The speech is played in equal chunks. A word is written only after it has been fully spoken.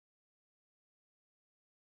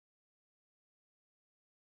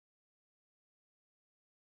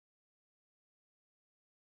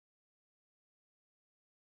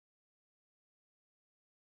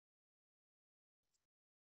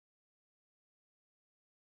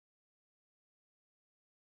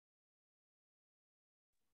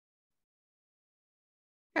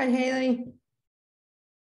Hi, Haley.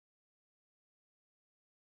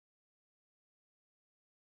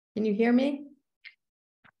 Can you hear me?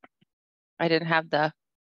 I didn't have the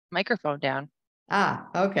microphone down. Ah,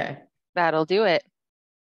 okay. That'll do it.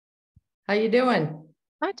 How you doing?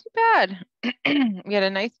 Not too bad. We had a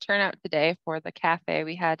nice turnout today for the cafe.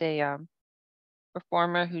 We had a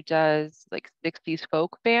performer who does like 60s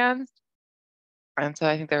folk bands. And so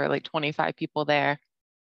I think there were like 25 people there.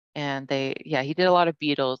 And he did a lot of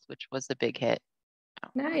Beatles, which was a big hit.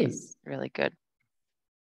 Nice. Really good.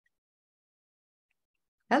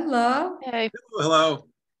 Hello. Hey. Hello.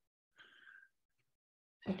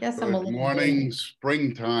 I guess I'm a Good little morning, late.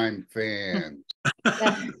 springtime fans.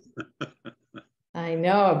 I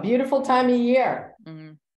know, a beautiful time of year.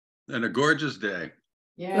 Mm-hmm. And a gorgeous day.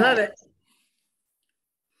 Yeah. Love it.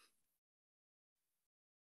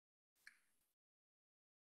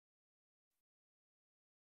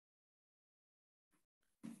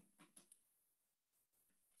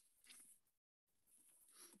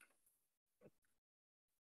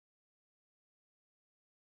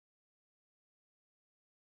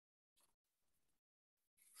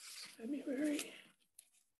 February.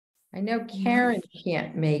 I know Karen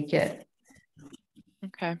can't make it.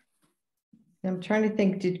 Okay. I'm trying to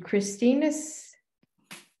think, did Christina's?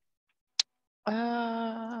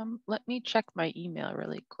 Let me check my email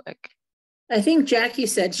really quick. I think Jackie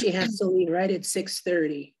said she has to leave right at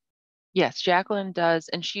 6:30. Yes, Jacqueline does.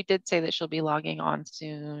 And she did say that she'll be logging on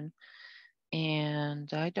soon.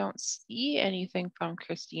 And I don't see anything from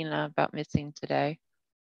Christina about missing today.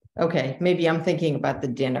 Okay, maybe I'm thinking about the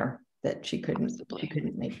dinner that she couldn't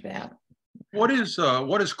Possibly. make that. What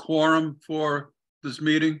is quorum for this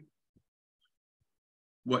meeting?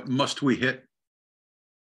 What must we hit?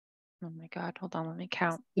 Oh my God, hold on, let me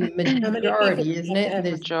count. The majority, isn't it?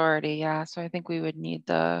 There's Majority, yeah. So I think we would need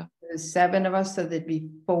the 7 of us, so there'd be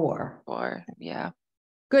 4. 4, yeah.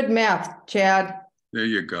 Good math, Chad. There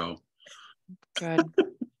you go. Good.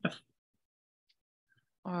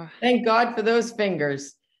 Oh, Thank God for those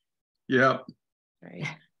fingers. Yeah. right.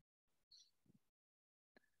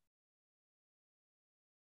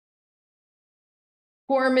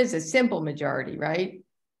 Quorum is a simple majority, right?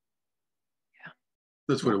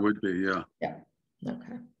 That's what it would be. Yeah. Yeah.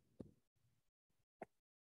 Okay.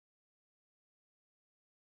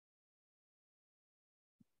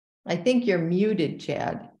 I think you're muted,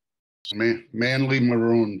 Chad. Manly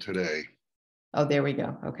maroon today. Oh, there we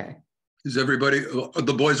go. Okay. Is everybody,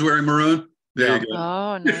 the boys wearing maroon? There you go.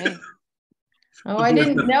 Oh, nice. Oh, I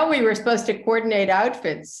didn't know we were supposed to coordinate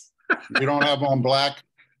outfits. You don't have on black?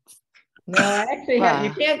 No, I actually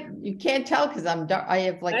have, Wow. you can't tell because I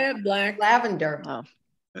have like I have black. lavender. Oh.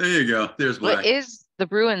 There you go. There's black. What is the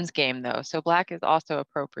Bruins game though? So black is also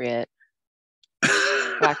appropriate.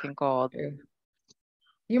 Black and gold.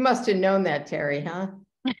 You must have known that, Terry, huh?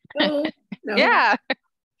 No, no. Yeah.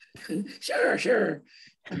 Sure.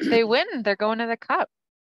 If they win, they're going to the cup.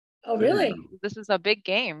 Oh, really? This is a big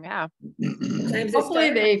game, yeah.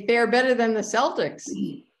 Hopefully they fare better than the Celtics.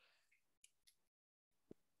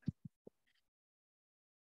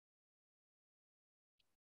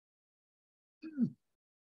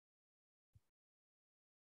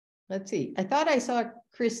 Let's see. I thought I saw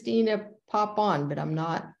Christina pop on, but I'm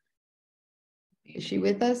not. Is she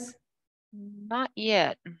with us? Not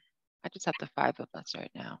yet. I just have the 5 of us right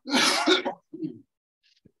now.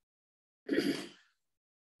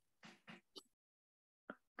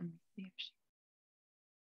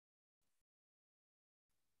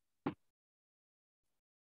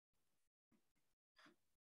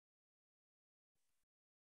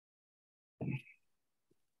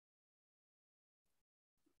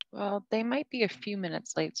 Well, they might be a few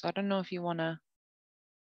minutes late, so I don't know if you want to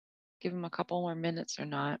give them a couple more minutes or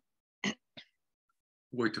not.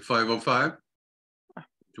 Wait to 5:05. What do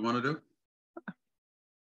you want to do?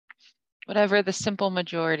 Whatever the simple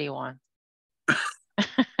majority wants.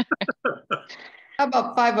 How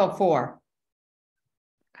about 5:04?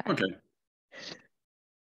 Okay.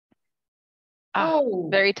 Oh,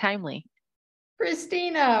 very timely.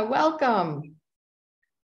 Christina, welcome.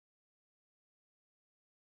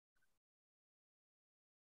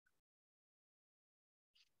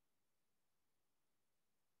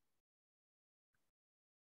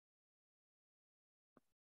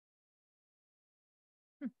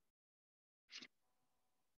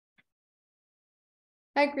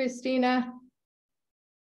 Hi, Christina.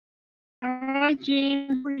 Hi,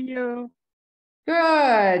 Jean. How are you?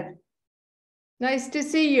 Good. Nice to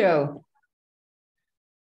see you.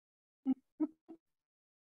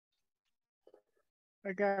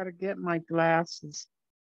 I gotta get my glasses.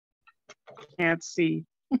 Can't see.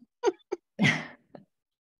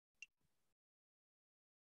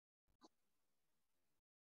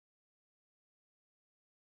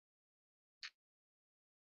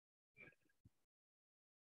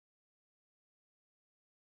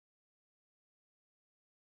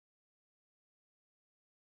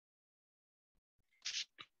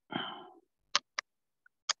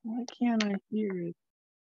 Why can't I hear it?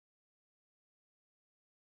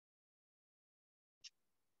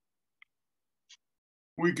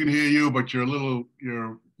 We can hear you, but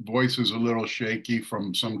your voice is a little shaky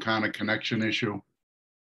from some kind of connection issue.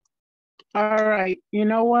 All right, you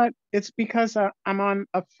know what? It's because I'm on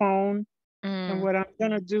a phone, and Mm. what I'm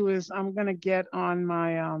gonna do is I'm gonna get on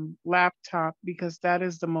my laptop because that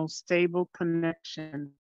is the most stable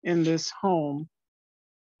connection in this home.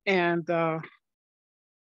 And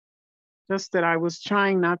just that I was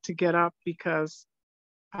trying not to get up because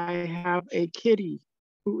I have a kitty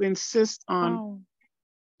who insists on Oh.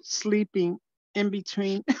 sleeping in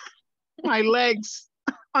between my legs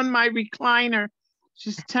on my recliner.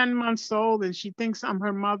 She's 10 months old and she thinks I'm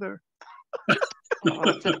her mother. Oh,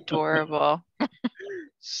 that's adorable.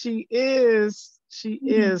 She is.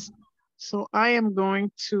 So I am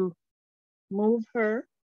going to move her,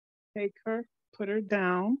 take her, put her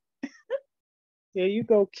down. There you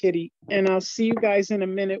go, kitty. And I'll see you guys in a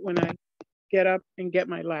minute when I get up and get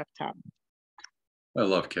my laptop. I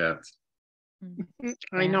love cats.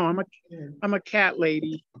 I know, I'm a cat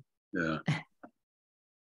lady. Yeah.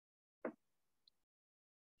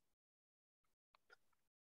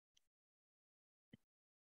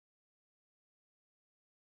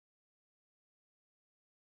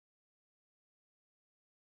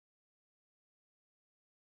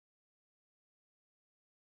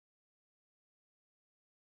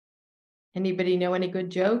 Anybody know any good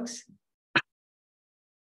jokes?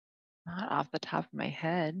 Not off the top of my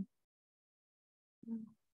head.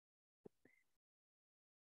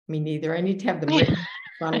 Me neither. I need to have them written in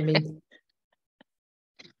front of me.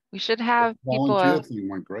 We should have people. Volunteer thing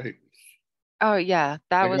went great. Oh yeah,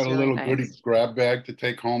 that I was got a really little goodie nice. grab bag to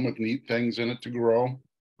take home with neat things in it to grow.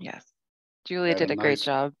 Yes, Julia Had did a a great nice-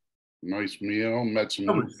 job. Nice meal, met some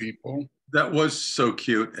That new was- people. That was so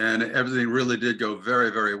cute, and everything really did go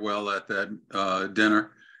very, very well at that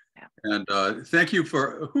dinner. Yeah. And thank you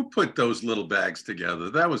for who put those little bags together.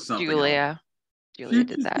 That was something else. Julia She did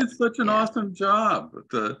just that. did such an Yeah. awesome job with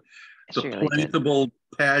the She really did. plantable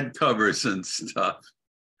pad covers and stuff.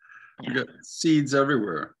 We Yeah. got seeds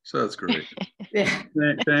everywhere, so that's great. Yeah.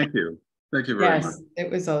 Thank you. Thank you very much. Yes, it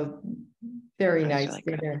was a very That was nice really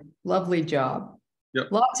good. dinner. Lovely job. Yep.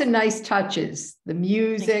 Lots of nice touches. The Thank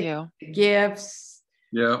music, you. the gifts.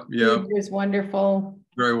 Yeah, Food was wonderful.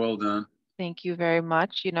 very well done. Thank you very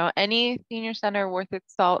much. You know, any senior center worth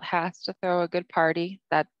its salt has to throw a good party.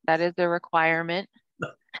 That is a requirement.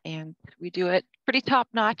 And we do it pretty top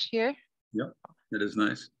notch here. Yep, it is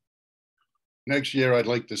nice. Next year, I'd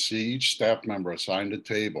like to see each staff member assigned a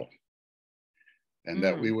table. And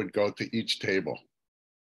that we would go to each table.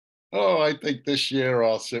 Oh, I think this year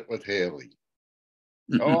I'll sit with Haley.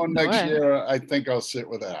 Oh, next Sure. year I think I'll sit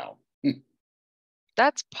with Al.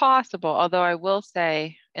 That's possible. Although I will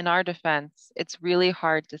say, in our defense, it's really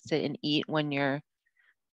hard to sit and eat when you're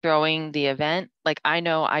throwing the event. Like I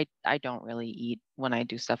know I don't really eat when I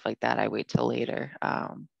do stuff like that. I wait till later.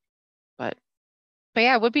 But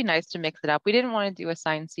yeah, it would be nice to mix it up. We didn't want to do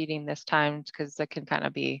assigned seating this time because that can kind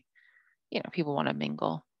of be, you know, people want to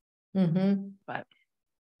mingle. Mm-hmm. But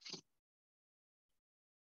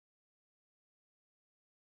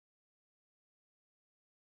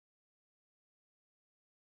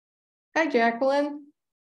Hi, Jacqueline.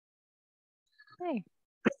 hey,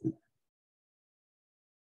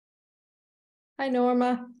 Hi,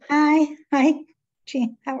 Norma. Hi,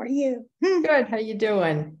 Jean, how are you? Good. How you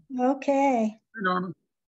doing? Okay. Hey, Norman.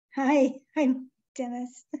 Hi,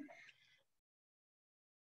 Dennis.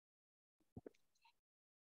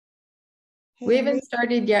 We Haley. haven't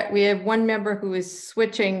started yet. We have one member who is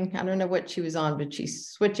switching. I don't know what she was on, but she's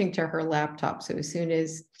switching to her laptop. So as soon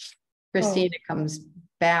as Christina comes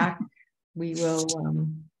back, we will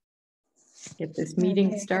get this meeting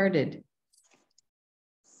Okay. started.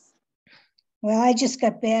 Well, I just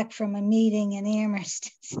got back from a meeting in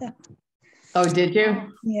Amherst, so Oh, did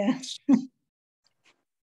you? yeah.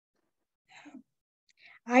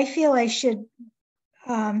 I feel I should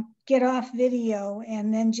get off video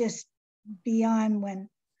and then just be on when,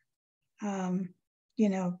 you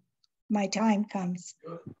know, my time comes.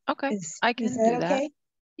 okay, Is I can that do that. okay?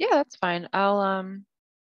 Yeah, that's fine. I'll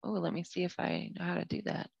oh, let me see if I know how to do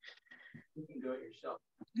that. You can do it yourself.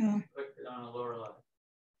 Oh, Click it on a lower level.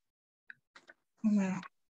 well.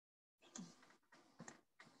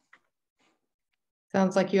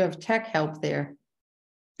 Sounds like you have tech help there.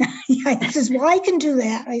 Yeah, he says, well, I can do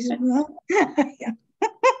that. I said, well, yeah.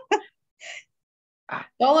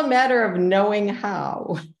 It's all a matter of knowing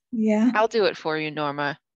how. Yeah. I'll do it for you,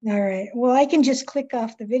 Norma. All right. Well, I can just click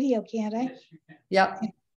off the video, can't I? Yep.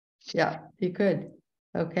 Yeah, you could.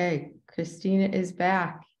 Okay, Christina is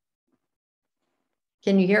back.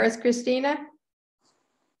 Can you hear us, Christina?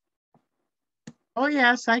 Oh,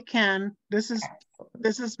 yes, I can. This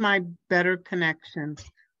is my better connection.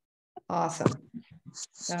 Awesome.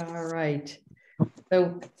 All right.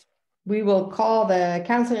 So we will call the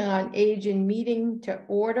Council on Aging meeting to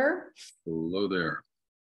order. Hello there.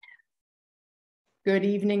 Good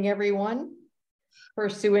evening, everyone.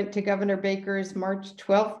 Pursuant to Governor Baker's March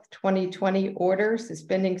 12th, 2020 order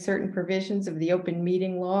suspending certain provisions of the open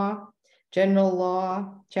meeting law, general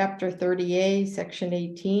law, chapter 30A, section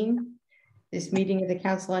 18. This meeting of the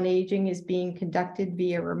Council on Aging is being conducted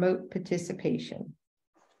via remote participation.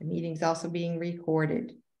 The meeting is also being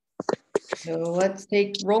recorded. So let's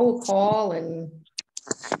take roll call and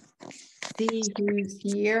see who's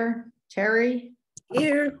here. Terry?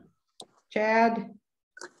 Here. Chad?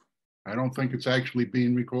 I don't think it's actually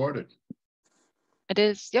being recorded. It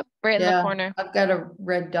is, yep, right in the corner. I've got a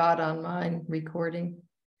red dot on mine recording.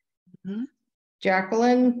 Mhm.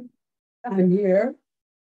 Jacqueline? I'm here.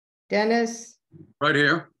 Dennis? Right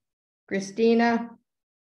here. Christina?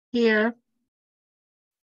 Here.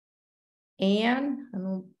 Anne?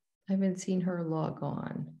 I haven't seen her log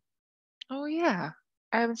on. Oh yeah,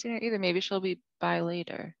 I haven't seen her either. Maybe she'll be by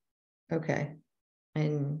later. Okay.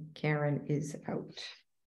 And Karen is out.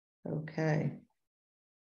 Okay.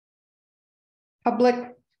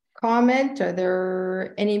 Public comment. Are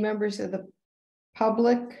there any members of the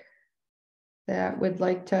public that would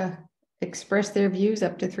like to express their views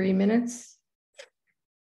up to 3 minutes?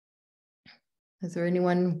 Is there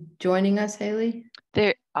anyone joining us, Haley?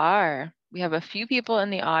 There are. We have a few people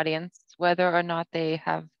in the audience. Whether or not they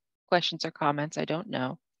have questions or comments, I don't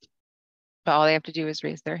know. But all they have to do is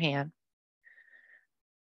raise their hand.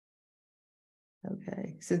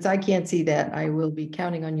 Okay, since I can't see that, I will be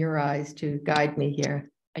counting on your eyes to guide me here.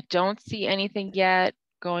 I don't see anything yet.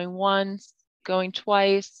 Going once, going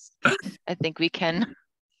twice. I think we can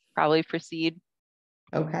probably proceed.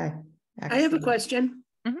 Okay. I have a Excellent. question.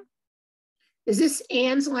 Mhm. Is this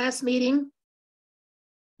Ann's last meeting?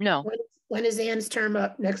 No, When is Ann's term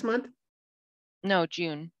up? Next month? no,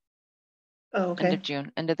 June, Oh, end of okay.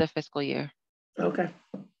 June, end of the fiscal year. Okay.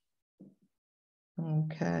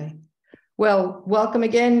 Okay. Well, welcome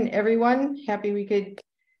again, everyone. Happy we could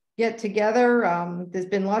get together. There's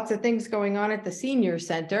been lots of things going on at the senior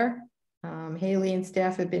center. Haley and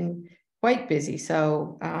staff have been quite busy.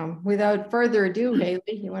 So without further ado, Haley,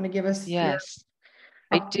 you want to give us your Yes,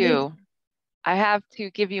 I update? do. I have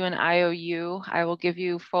to give you an IOU. I will give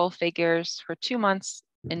you full figures for 2 months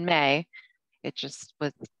in May. It just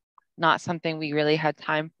was not something we really had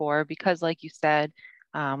time for because, like you said,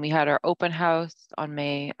 we had our open house on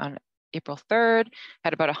April 3rd,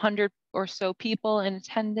 had about 100 or so people in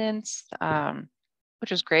attendance,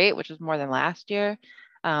 which was great, which was more than last year.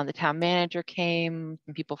 The town manager came,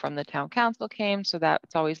 some people from the town council came, so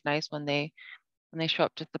that's always nice when they show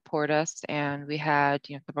up to support us. And we had,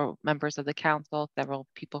 several members of the council, several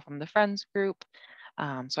people from the Friends group.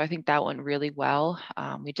 So I think that went really well.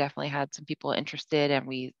 We definitely had some people interested and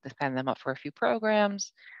we signed them up for a few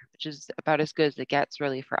programs, which is about as good as it gets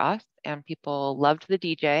really for us. And people loved the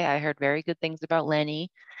DJ. I heard very good things about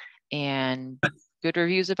Lenny and good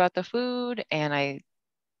reviews about the food. And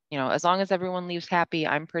as long as everyone leaves happy,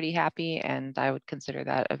 I'm pretty happy. And I would consider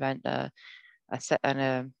that event a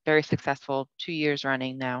very successful 2 years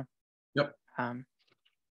running now. Yep.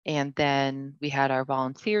 And then we had our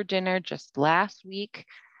volunteer dinner just last week,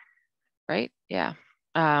 right? Yeah.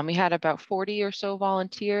 We had about 40 or so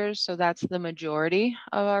volunteers. So that's the majority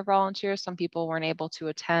of our volunteers. Some people weren't able to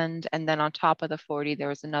attend. And then on top of the 40, there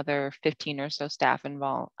was another 15 or so staff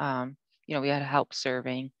involved. We had help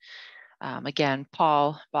serving. Again,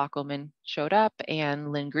 Paul Bockelman showed up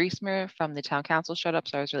and Lynn Griesmer from the town council showed up.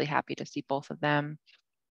 So I was really happy to see both of them.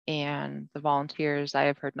 And the volunteers, I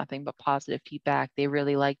have heard nothing but positive feedback. They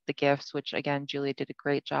really liked the gifts, which again, Julia did a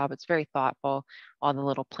great job. It's very thoughtful, all the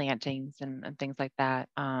little plantings and things like that.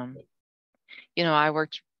 I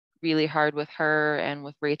worked really hard with her and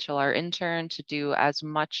with Rachel, our intern, to do as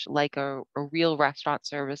much like a real restaurant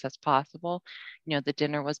service as possible. The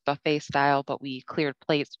dinner was buffet style, but we cleared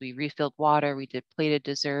plates, we refilled water, we did plated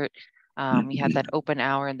dessert. We had that open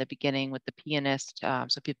hour in the beginning with the pianist,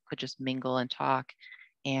 so people could just mingle and talk.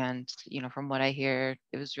 And, from what I hear,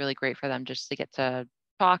 it was really great for them just to get to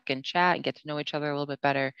talk and chat and get to know each other a little bit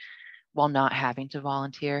better while not having to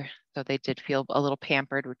volunteer. So they did feel a little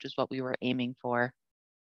pampered, which is what we were aiming for.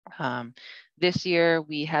 This year,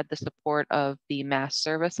 we had the support of the Mass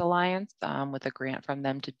Service Alliance with a grant from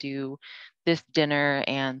them to do this dinner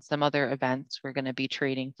and some other events. We're going to be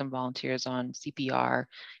training some volunteers on CPR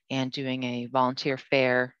and doing a volunteer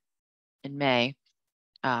fair in May.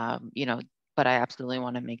 but I absolutely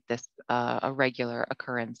want to make this a regular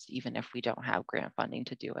occurrence, even if we don't have grant funding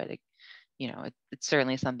to do it. It's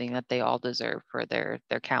certainly something that they all deserve for their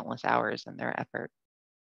countless hours and their effort.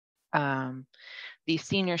 The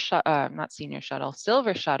Silver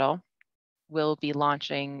Shuttle will be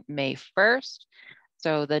launching May 1st.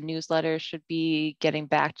 So the newsletter should be getting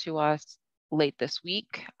back to us late this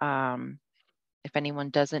week. If anyone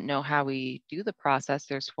doesn't know how we do the process,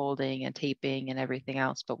 there's folding and taping and everything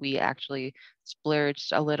else, but we actually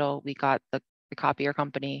splurged a little. We got the copier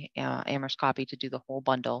company, Amherst Copy, to do the whole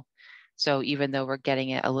bundle. So even though we're getting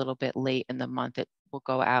it a little bit late in the month, it will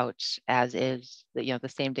go out as is. The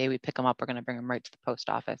same day we pick them up, we're going to bring them right to the post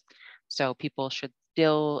office. So people should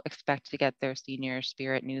still expect to get their Senior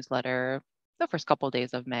Spirit newsletter the first couple of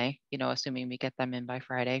days of May, assuming we get them in by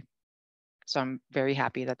Friday. So I'm very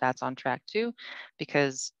happy that that's on track too,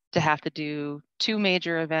 because to have to do 2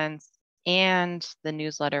 major events and the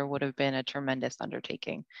newsletter would have been a tremendous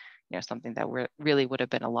undertaking, something that really would have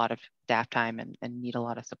been a lot of staff time and need a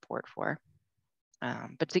lot of support for.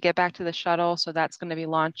 But to get back to the shuttle, so that's going to be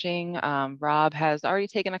launching. Rob has already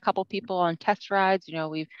taken a couple people on test rides.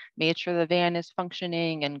 We've made sure the van is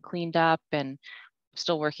functioning and cleaned up, and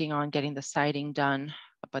still working on getting the siding done,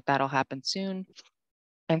 but that'll happen soon.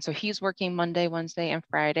 And so he's working Monday, Wednesday, and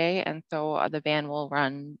Friday. And so the van will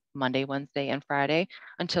run Monday, Wednesday, and Friday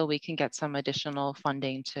until we can get some additional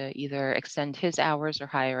funding to either extend his hours or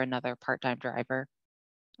hire another part-time driver.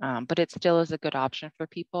 But it still is a good option for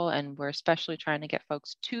people. And we're especially trying to get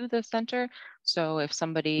folks to the center. So if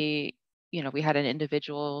somebody, we had an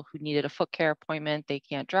individual who needed a foot care appointment, they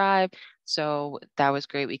can't drive. So that was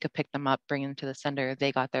great. We could pick them up, bring them to the center.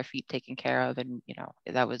 They got their feet taken care of. And,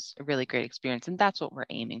 that was a really great experience. And that's what we're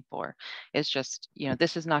aiming for. It's just,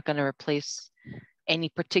 this is not going to replace any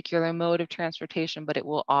particular mode of transportation, but it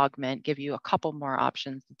will augment, give you a couple more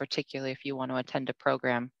options, particularly if you want to attend a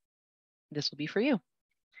program. This will be for you.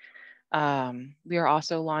 We are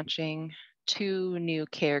also launching 2 new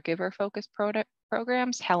caregiver focused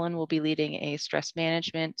programs. Helen will be leading a stress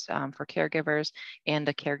management for caregivers and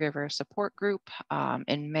a caregiver support group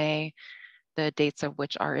in May, the dates of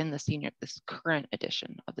which are in this current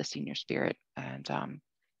edition of the Senior Spirit. And,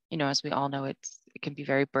 as we all know, it can be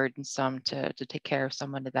very burdensome to take care of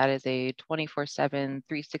someone that is a 24/7,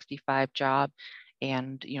 365 job.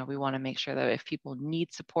 And, we want to make sure that if people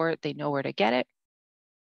need support, they know where to get it.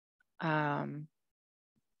 Let's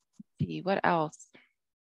see what else.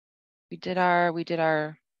 We did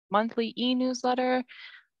our monthly e-newsletter,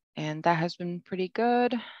 and that has been pretty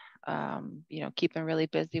good. Keeping really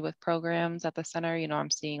busy with programs at the center. I'm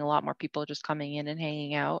seeing a lot more people just coming in and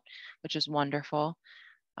hanging out, which is wonderful.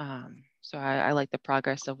 So I like the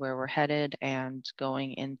progress of where we're headed, and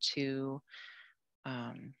going into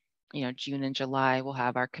June and July, we'll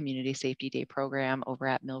have our Community Safety Day program over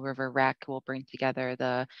at Mill River Rec. We'll bring together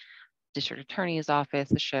the district attorney's office,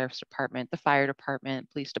 the sheriff's department, the fire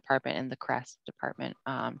department, police department, and the CREST department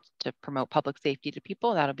to promote public safety to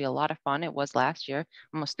people. That'll be a lot of fun. It was last year.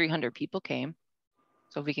 Almost 300 people came.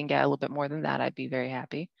 So if we can get a little bit more than that, I'd be very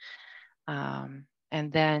happy.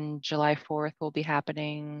 And then July 4th will be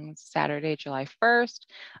happening Saturday, July 1st.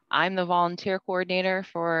 I'm the volunteer coordinator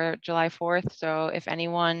for July 4th. So if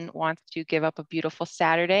anyone wants to give up a beautiful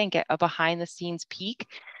Saturday and get a behind the scenes peek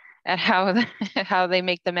at how they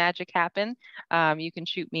make the magic happen, you can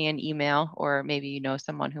shoot me an email, or maybe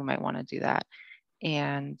someone who might want to do that.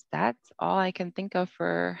 And that's all I can think of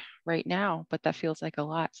for right now, but that feels like a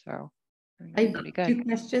lot. So I have pretty good. 2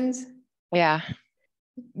 questions. Yeah.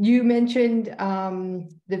 You mentioned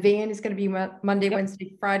the van is going to be Monday, Yep.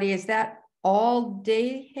 Wednesday, Friday. Is that all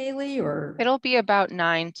day, Haley, or? It'll be about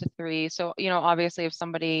 9 to 3. So, obviously if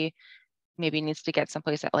somebody maybe needs to get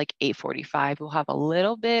someplace at like 8:45, we'll have a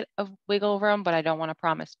little bit of wiggle room, but I don't want to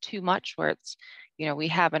promise too much where it's, we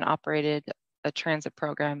haven't operated a transit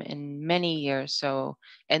program in many years. So,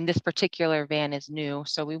 and this particular van is new.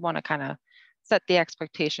 So we want to kind of set the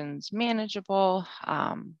expectations manageable.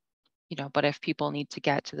 But if people need to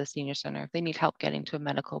get to the senior center, if they need help getting to a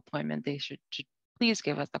medical appointment, they should please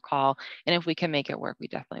give us a call. And if we can make it work, we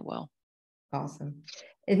definitely will. Awesome.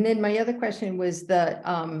 And then my other question was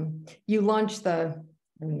you launched I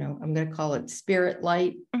don't know, I'm going to call it Spirit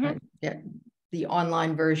Light, the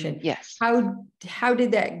online version. Yes. How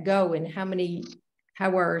did that go, and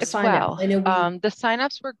how are signups? Well, I know the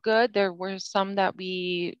signups were good. There were some that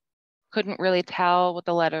we couldn't really tell what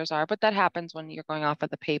the letters are, but that happens when you're going off of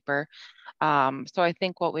the paper. So I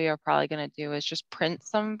think what we are probably going to do is just print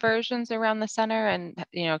some versions around the center and,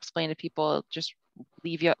 explain to people, just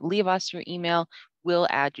leave us your email. will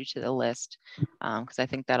add you to the list because I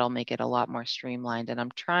think that'll make it a lot more streamlined. And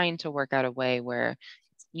I'm trying to work out a way where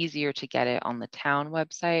it's easier to get it on the town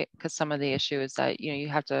website, because some of the issue is that, you know, you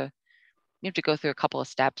have to go through a couple of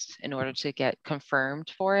steps in order to get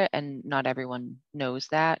confirmed for it, and not everyone knows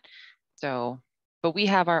that. So, but we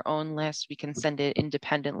have our own list. We can send it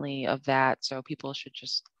independently of that. So people should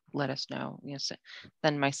just let us know, you know,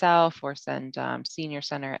 send myself or send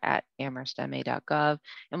seniorcenter@amherstma.gov,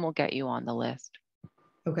 and we'll get you on the list.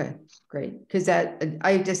 Okay, great. Because that,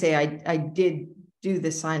 I have to say, I did do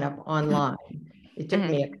the sign up online. It took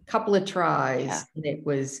me a couple of tries, and it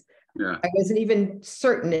was, I wasn't even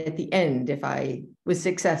certain at the end if I was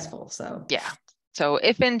successful. So yeah. So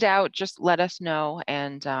if in doubt, just let us know,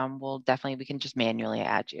 and we can just manually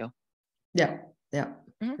add you. Yeah.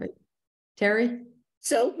 Great. Terry?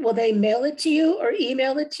 So will they mail it to you or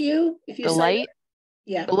email it to you if you The sign light? up?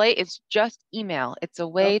 Yeah. The light is just email. It's a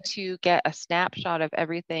way to get a snapshot of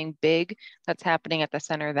everything big that's happening at the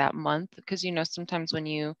center that month. Because, you know, sometimes when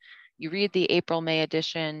you read the April, May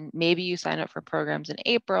edition, maybe you sign up for programs in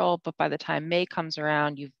April, but by the time May comes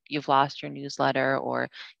around, you've lost your newsletter, or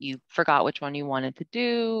you forgot which one you wanted to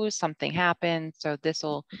do, something happened. So this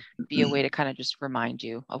will be a way to kind of just remind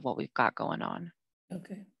you of what we've got going on.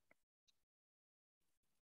 Okay.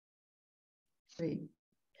 Great.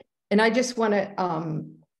 And I just want to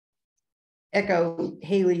echo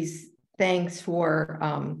Haley's thanks for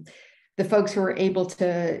the folks who were able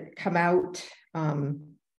to come out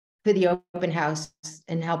for the open house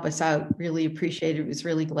and help us out. Really appreciate it. Was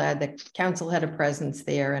really glad that council had a presence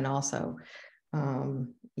there, and also,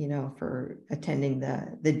 you know, for attending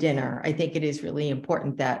the dinner. I think it is really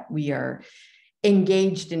important that we are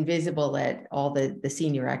engaged and visible at all the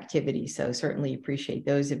senior activities. So certainly appreciate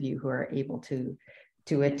those of you who are able to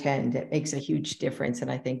attend. It makes a huge difference,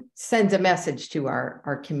 and I think sends a message to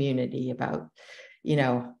our community about, you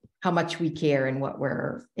know, how much we care and what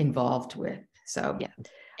we're involved with. So yeah.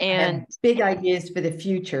 And I have big ideas for the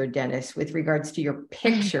future, Dennis, with regards to your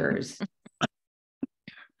pictures.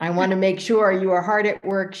 I want to make sure you are hard at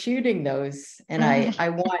work shooting those, and I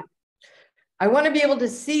want to be able to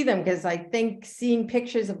see them, because I think seeing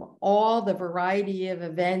pictures of all the variety of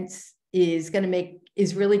events is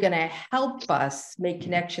really going to help us make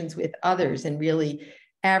connections with others and really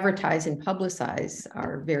advertise and publicize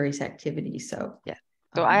our various activities. So yeah.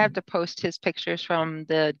 So I have to post his pictures from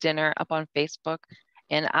the dinner up on Facebook.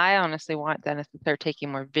 And I honestly want Dennis to start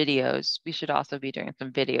taking more videos. We should also be doing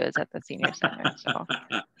some videos at the senior center. So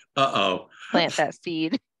plant that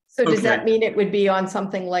seed. So does that mean it would be on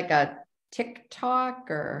something like a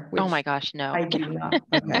TikTok, or oh my gosh, no. I do not.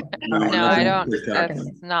 Okay. No, I don't.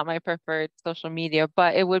 That's not my preferred social media,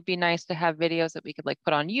 but it would be nice to have videos that we could like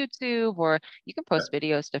put on YouTube, or you can post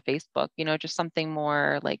videos to Facebook, you know, just something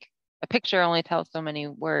more like a picture only tells so many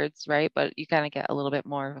words, right? But you kind of get a little bit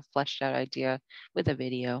more of a fleshed out idea with a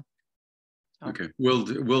video. So. Okay,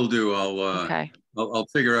 we'll do. I'll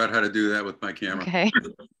figure out how to do that with my camera. Okay.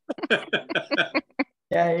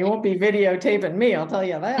 Yeah, you won't be videotaping me, I'll tell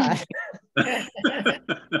you that.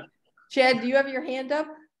 Chad, do you have your hand up?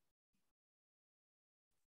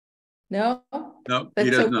 No? No, that's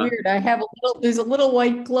so weird. I have there's a little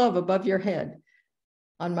white glove above your head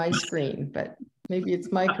on my screen, but maybe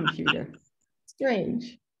it's my computer.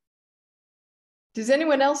 Strange. Does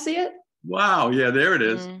anyone else see it? Wow, yeah, there it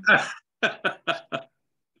is. All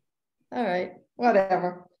right,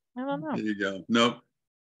 whatever. I don't know. There you go. Nope.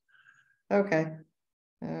 Okay.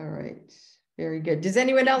 All right. Very good. Does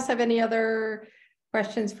anyone else have any other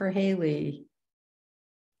questions for Haley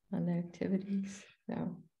on the activities?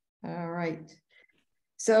 No. All right.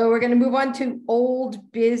 So we're going to move on to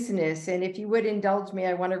old business. And if you would indulge me,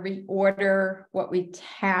 I want to reorder what we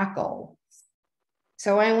tackle.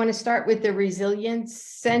 So I want to start with the Resilience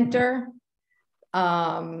Center.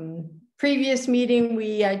 Previous meeting,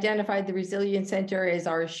 we identified the Resilience Center as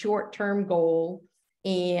our short-term goal.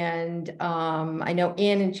 And I know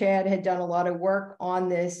Ann and Chad had done a lot of work on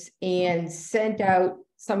this and sent out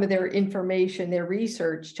some of their information, their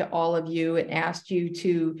research to all of you, and asked you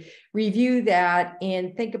to review that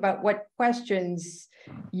and think about what questions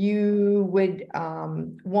you would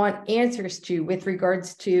want answers to with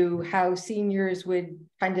regards to how seniors would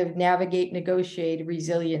kind of navigate, negotiate a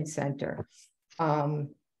Resilience Center.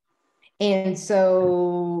 And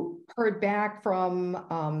so heard back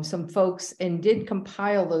from some folks and did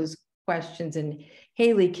compile those questions. And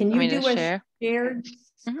Haley, can you do a shared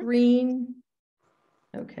screen?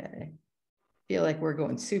 Okay. Feel like we're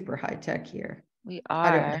going super high tech here. We are.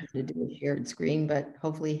 I don't know how to do a shared screen, but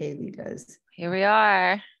hopefully Haley does. Here we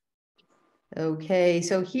are. Okay,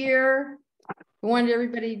 so here We wanted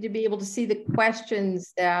everybody to be able to see the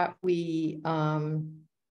questions that we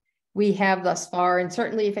have thus far. And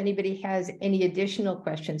certainly if anybody has any additional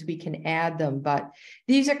questions, we can add them. But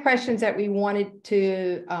these are questions that we wanted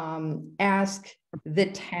to ask the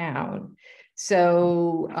town.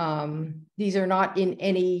 So these are not in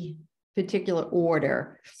any particular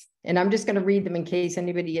order. And I'm just going to read them in case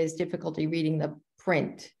anybody has difficulty reading the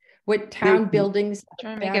print. What town buildings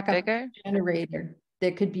Try to make it bigger? Generator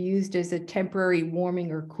that could be used as a temporary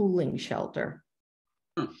warming or cooling shelter?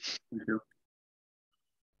 Thank you.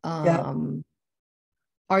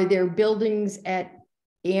 Are there buildings at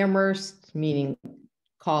Amherst, meaning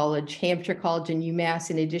college, Hampshire College and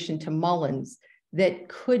UMass, in addition to Mullins, that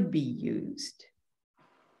could be used?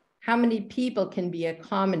 How many people can be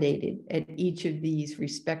accommodated at each of these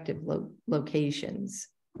respective locations?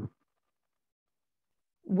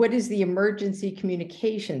 What is the emergency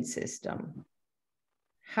communication system?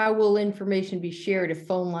 How will information be shared if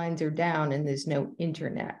phone lines are down and there's no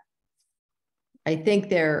internet? I think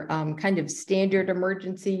their kind of standard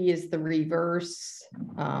emergency is the reverse.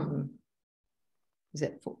 Is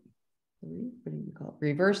it what do you call it?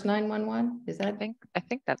 Reverse 911? Is that? I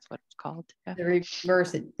think that's what it's called. Yeah. The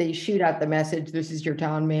reverse, they shoot out the message. This is your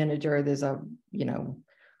town manager. There's a,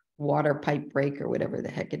 water pipe break or whatever the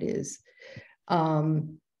heck it is.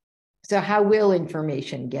 So how will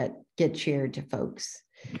information get shared to folks?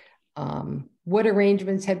 What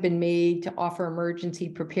arrangements have been made to offer emergency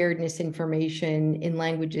preparedness information in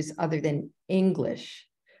languages other than English?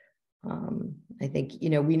 I think,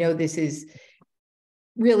 we know this is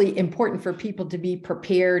really important for people to be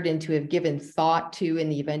prepared and to have given thought to in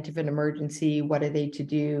the event of an emergency. What are they to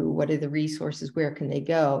do? What are the resources? Where can they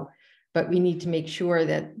go? But we need to make sure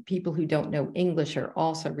that people who don't know English are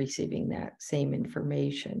also receiving that same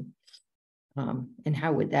information. And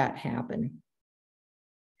how would that happen?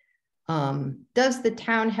 Does the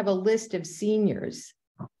town have a list of seniors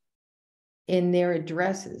in their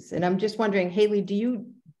addresses? And I'm just wondering, Haley, do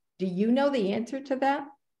you know the answer to that?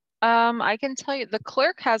 I can tell you the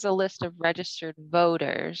clerk has a list of registered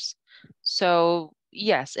voters. So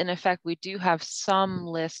yes, in effect, we do have some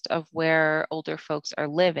list of where older folks are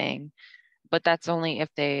living, but that's only if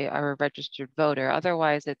they are a registered voter.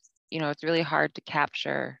 Otherwise, it's really hard to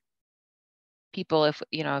capture people if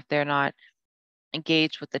they're not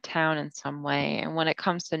engaged with the town in some way. And when it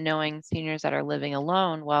comes to knowing seniors that are living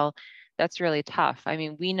alone, well, that's really tough. I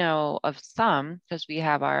mean, we know of some because we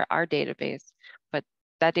have our database, but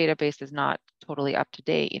that database is not totally up to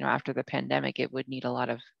date. After the pandemic, it would need a lot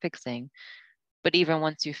of fixing. But even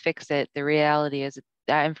once you fix it, the reality is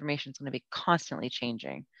that information is going to be constantly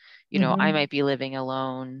changing. I might be living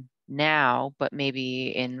alone now, but maybe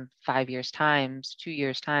in 5 years' times, 2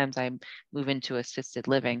 years' times, I move into assisted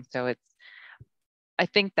living. So I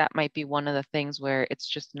think that might be one of the things where it's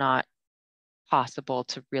just not possible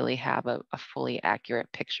to really have a fully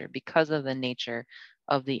accurate picture because of the nature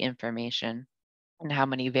of the information and how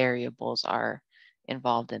many variables are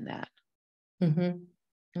involved in that.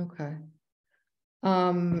 Okay.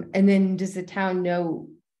 And then does the town know,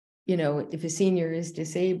 if a senior is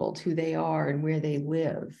disabled, who they are and where they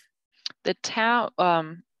live? The town, I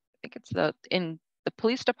think it's in the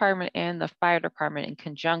police department and the fire department in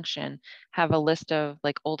conjunction have a list of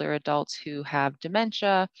like older adults who have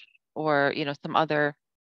dementia or, some other,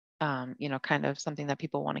 kind of something that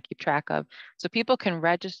people want to keep track of. So people can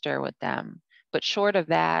register with them. But short of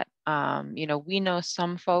that, we know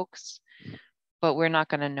some folks, but we're not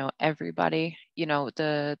going to know everybody.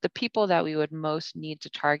 The people that we would most need to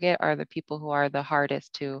target are the people who are the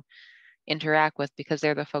hardest to interact with because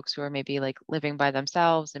they're the folks who are maybe like living by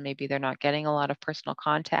themselves and maybe they're not getting a lot of personal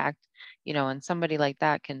contact, and somebody like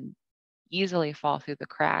that can easily fall through the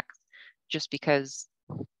cracks just because,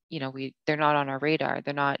 they're not on our radar.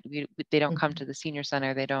 They don't come to the senior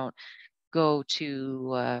center. They don't go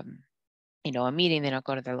to, a meeting. They don't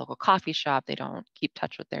go to their local coffee shop. They don't keep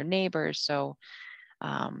touch with their neighbors. So,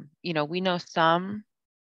 we know some,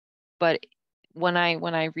 but when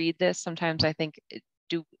I read this, sometimes I think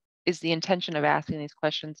is the intention of asking these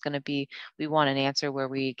questions going to be, we want an answer where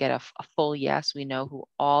we get a full yes, we know who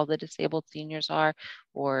all the disabled seniors are,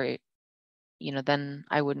 or, then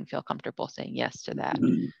I wouldn't feel comfortable saying yes to that.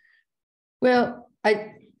 Well,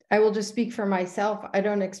 I will just speak for myself. I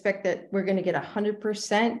don't expect that we're going to get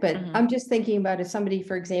 100%, but I'm just thinking about if somebody,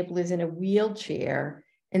 for example, is in a wheelchair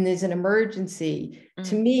and there's an emergency,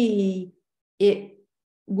 to me, it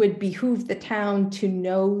would behoove the town to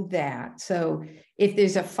know that. So if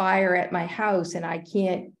there's a fire at my house and I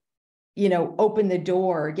can't, open the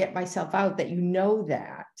door or get myself out, that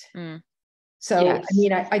that. So, yes. I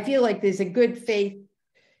mean, I feel like there's a good faith,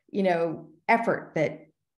 effort that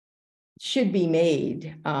should be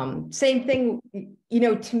made. Same thing, you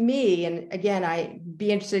know, to me, and again, I'd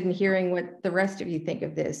be interested in hearing what the rest of you think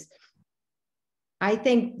of this. I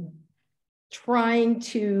think trying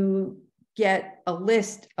to get a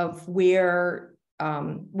list of where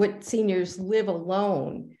what seniors live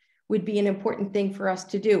alone would be an important thing for us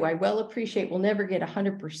to do. I well appreciate we'll never get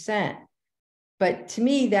 100%, but to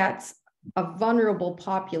me, that's a vulnerable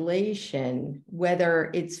population,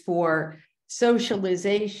 whether it's for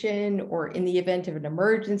socialization or in the event of an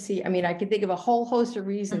emergency. I mean, I can think of a whole host of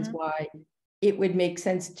reasons why it would make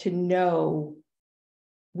sense to know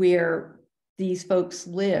where these folks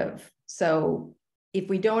live. So if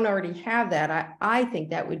we don't already have that, I think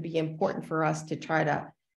that would be important for us to try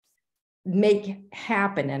to make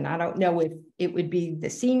happen. And I don't know if it would be the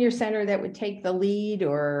senior center that would take the lead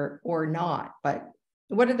or not, but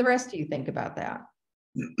what do the rest of you think about that?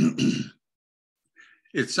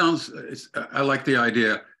 It sounds, I like the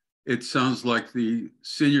idea. It sounds like the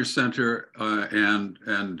senior center and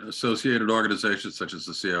associated organizations such as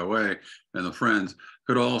the COA and the Friends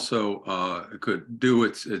could also could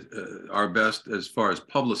do our best as far as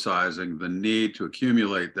publicizing the need to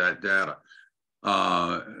accumulate that data.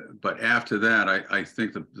 But after that, I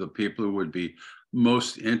think the people who would be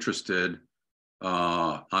most interested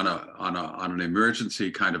on an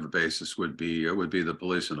emergency kind of a basis would be the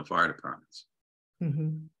police and the fire departments.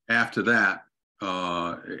 After that,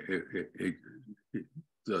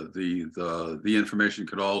 the information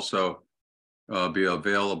could also be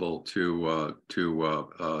available to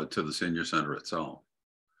the senior center itself.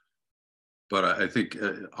 But I think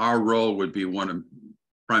our role would be one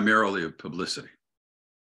primarily of publicity.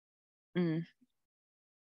 You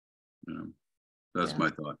know, that's my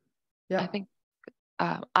thought. I think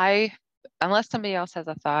unless somebody else has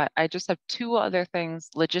a thought, I just have two other things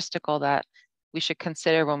logistical that we should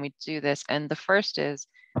consider when we do this. And the first is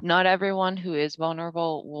not everyone who is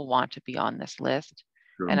vulnerable will want to be on this list.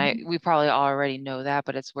 Sure. And we probably already know that,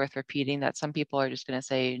 but it's worth repeating that some people are just going to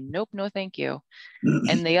say, nope, no, thank you.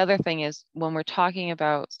 And the other thing is when we're talking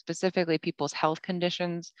about specifically people's health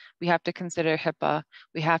conditions, we have to consider HIPAA.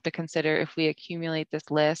 We have to consider if we accumulate this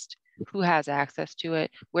list, who has access to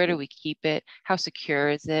it? Where do we keep it? How secure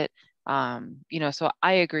is it? You know, so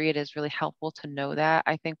I agree it is really helpful to know that.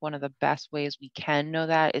 I think one of the best ways we can know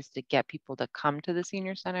that is to get people to come to the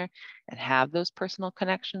senior center and have those personal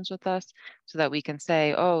connections with us so that we can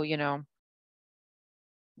say, oh, you know,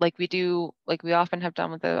 like we often have done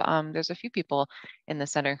with there's a few people in the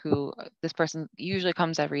center who this person usually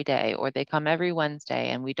comes every day or they come every Wednesday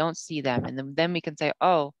and we don't see them. And then we can say,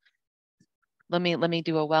 oh, let me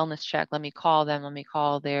do a wellness check. Let me call them. Let me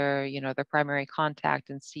call their, you know, their primary contact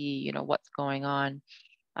and see, you know, what's going on.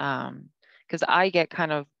 Because I get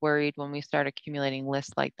kind of worried when we start accumulating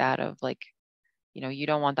lists like that of like, you know, you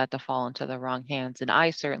don't want that to fall into the wrong hands. And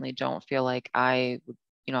I certainly don't feel like I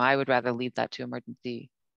would rather leave that to emergency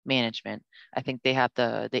management. I think they have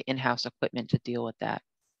the in-house equipment to deal with that.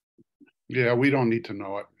 Yeah, we don't need to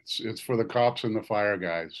know it. It's for the cops and the fire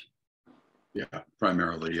guys. Yeah,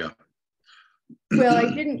 primarily, yeah. Well, I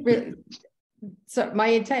didn't really, so my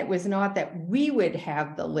intent was not that we would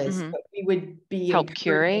have the list, but we would be help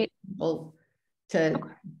curate people to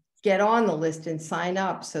get on the list and sign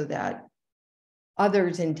up so that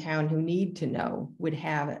others in town who need to know would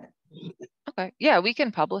have it. Okay, yeah, we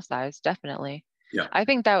can publicize, definitely. Yeah, I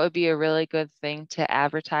think that would be a really good thing to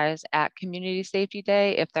advertise at Community Safety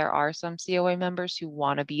Day if there are some COA members who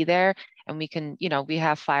want to be there, and we can, you know, we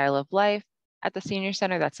have File of Life at the senior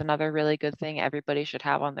center. That's another really good thing everybody should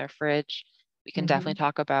have on their fridge. We can definitely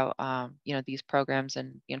talk about, you know, these programs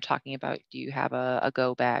and, you know, talking about, do you have a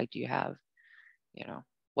go bag? Do you have, you know,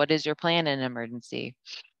 what is your plan in an emergency?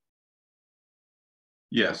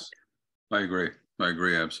 Yes, I agree.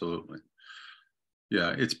 Absolutely.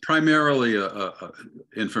 Yeah, it's primarily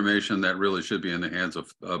information that really should be in the hands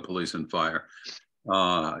of police and fire.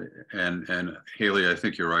 And Haley, I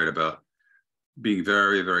think you're right about being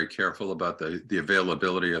very, very careful about the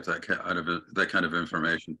availability of that kind of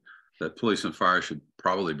information. That police and fire should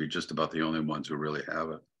probably be just about the only ones who really have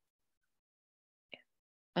it.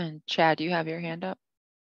 And Chad, do you have your hand up?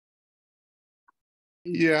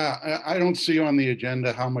 Yeah, I don't see on the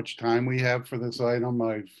agenda how much time we have for this item.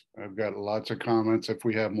 I've got lots of comments if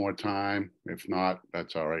we have more time. If not,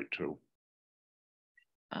 that's all right too.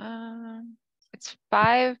 It's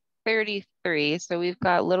 5:33, so we've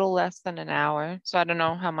got a little less than an hour. So I don't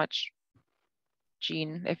know how much,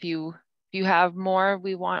 Jean, if you have more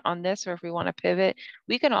we want on this, or if we want to pivot,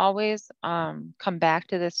 we can always come back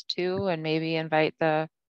to this too and maybe invite the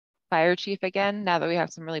fire chief again now that we have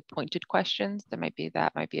some really pointed questions. That might be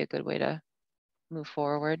a good way to move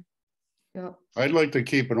forward. Yep. I'd like to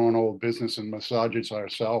keep it on old business and massages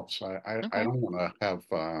ourselves. I Okay. don't want to have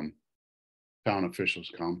town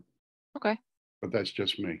officials come, Okay. but that's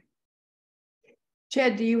just me.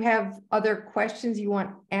 Chad, do you have other questions you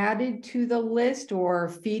want added to the list or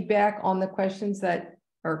feedback on the questions that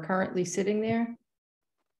are currently sitting there?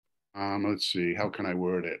 Let's see, how can I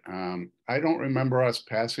word it? I don't remember us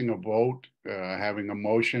passing a vote, having a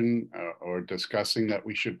motion or discussing that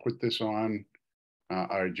we should put this on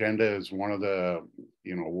our agenda as one of the,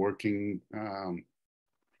 working,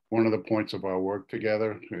 one of the points of our work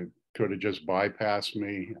together. It could have just bypassed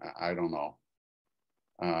me. I don't know.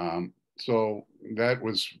 So that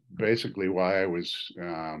was basically why I was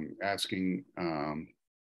asking, how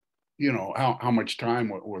much time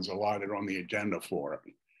was allotted on the agenda for it.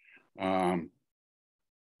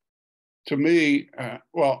 To me,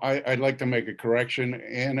 well, I'd like to make a correction.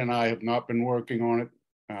 Ann and I have not been working on it.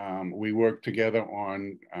 We work together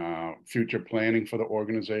on future planning for the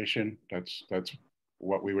organization. That's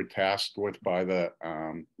what we were tasked with by the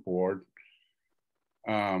board.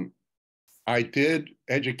 I did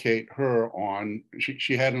educate her on,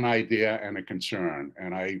 she had an idea and a concern,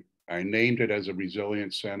 and I named it as a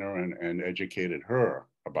resilience center and educated her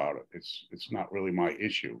about it. It's not really my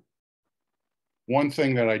issue. One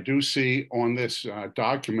thing that I do see on this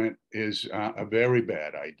document is a very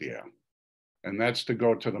bad idea, and that's to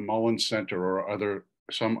go to the Mullins Center or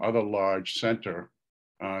some other large center,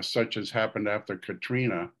 such as happened after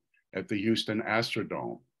Katrina at the Houston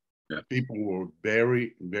Astrodome. Yeah. People were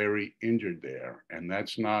very, very injured there, and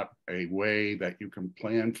that's not a way that you can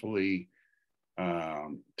planfully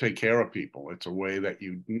take care of people. It's a way that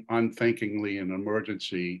you unthinkingly in an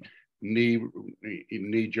emergency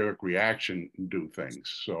knee-jerk reaction do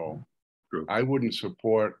things. So True. I wouldn't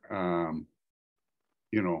support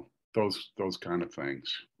those kind of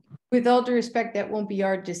things. With all due respect, that won't be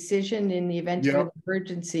our decision in the event of Yep. an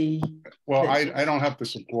emergency. Well, I don't have to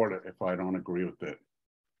support it if I don't agree with it.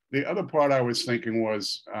 The other part I was thinking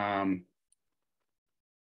was,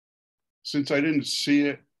 since I didn't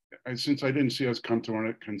see us come to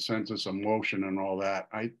a consensus, a motion and all that,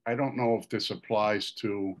 I don't know if this applies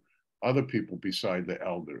to other people beside the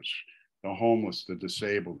elders, the homeless, the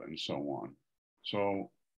disabled, and so on. So,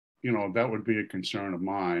 that would be a concern of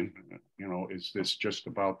mine. Is this just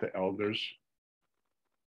about the elders?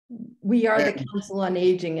 We are the Council on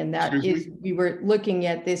Aging, and that is, we were looking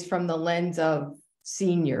at this from the lens of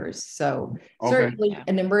seniors. So Okay. certainly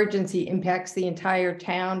an emergency impacts the entire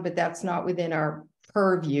town, but that's not within our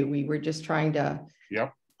purview. We were just trying to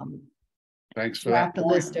Thanks for that. The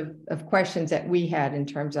list of questions that we had in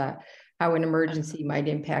terms of how an emergency might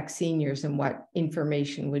impact seniors and what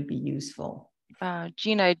information would be useful.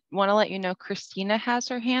 Gina, I want to let you know Christina has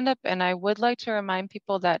her hand up, and I would like to remind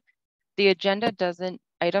people that the agenda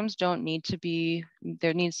items don't need to be,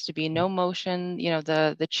 there needs to be no motion.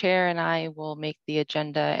 The chair and I will make the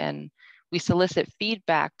agenda and we solicit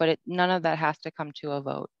feedback, but none of that has to come to a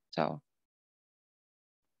vote. So.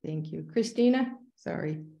 Thank you. Christina,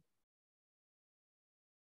 sorry.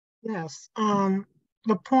 Yes,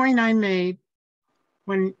 the point I made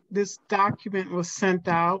when this document was sent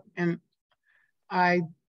out, and I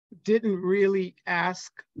didn't really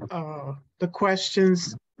ask the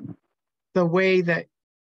questions the way that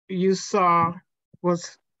you saw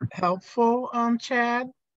was helpful,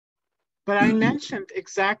 Chad, but I mentioned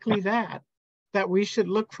exactly that we should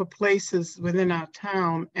look for places within our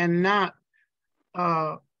town and not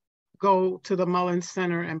go to the Mullins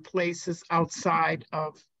Center and places outside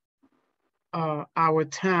of our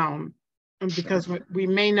town, because we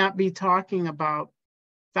may not be talking about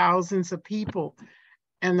thousands of people.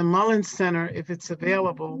 And the Mullins Center, if it's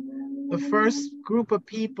available, the first group of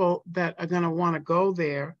people that are going to want to go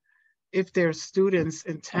there, if they're students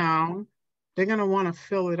in town, they're going to want to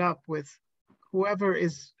fill it up with whoever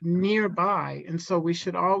is nearby. And so we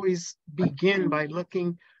should always begin by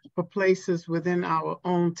looking for places within our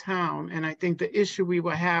own town. And I think the issue we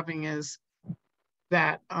were having is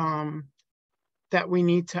that that we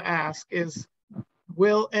need to ask is,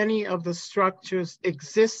 will any of the structures,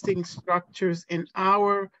 existing structures in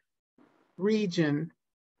our region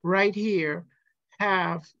right here,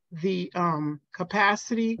 have the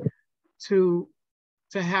capacity to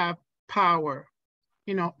have power,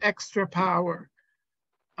 extra power,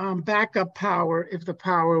 backup power if the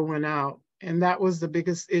power went out? And that was the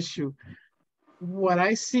biggest issue. What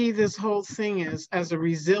I see this whole thing is, as a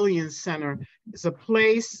resilience center, is a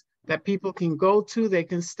place that people can go to, they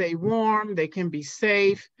can stay warm, they can be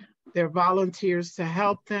safe, there are volunteers to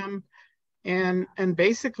help them. And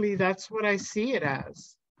basically that's what I see it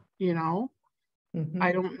as, Mhm.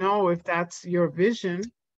 I don't know if that's your vision,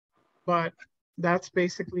 but that's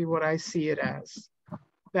basically what I see it as.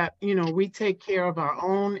 That, you know, we take care of our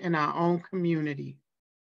own in our own community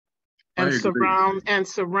I and agree.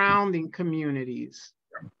 surrounding communities.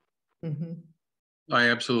 Mhm. I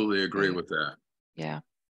absolutely agree Right. with that. Yeah.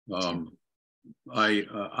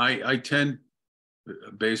 I tend,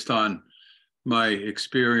 based on my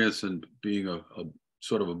experience and being a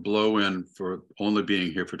sort of a blow-in for only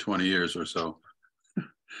being here for 20 years or so,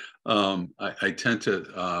 I tend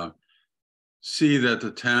to see that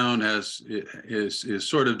the town is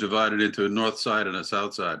sort of divided into a north side and a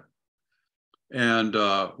south side. And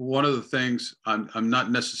one of the things I'm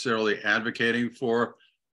not necessarily advocating for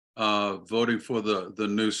voting for the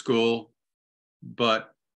new school,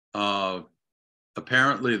 but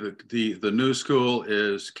apparently the new school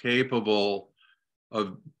is capable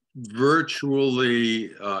of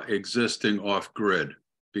virtually existing off grid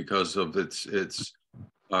because of its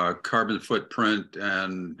carbon footprint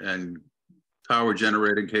and power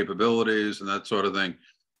generating capabilities and that sort of thing.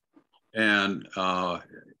 And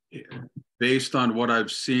based on what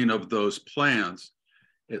I've seen of those plans,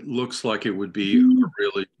 it looks like it would be a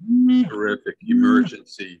really terrific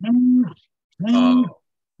emergency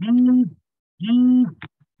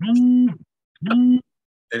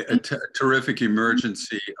terrific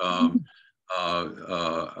emergency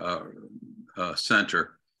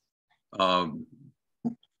center.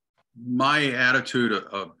 My attitude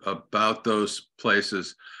about those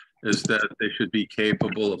places is that they should be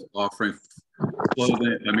capable of offering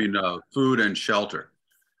clothing, food and shelter.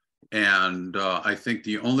 And I think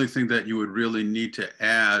the only thing that you would really need to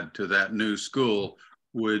add to that new school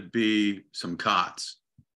would be some cots,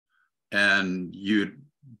 and you'd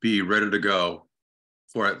be ready to go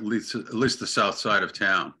for at least the south side of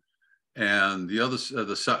town. And the other,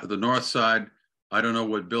 the north side, I don't know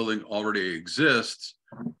what building already exists,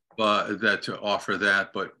 but that to offer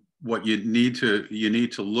that. But what you need to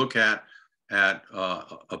look at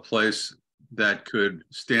a place that could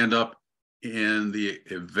stand up in the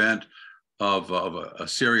event of a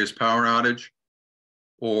serious power outage,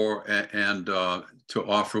 or to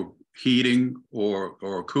offer heating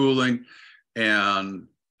or cooling, and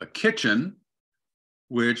a kitchen,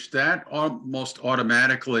 which that almost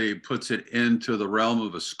automatically puts it into the realm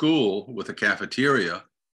of a school with a cafeteria.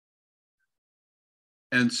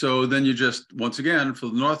 And so then you just, once again, for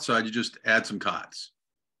the north side, you just add some cots.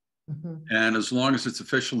 Mhm. And as long as it's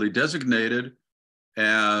officially designated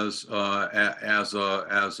as a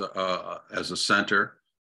center,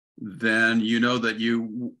 then you know that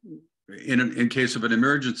you, in case of an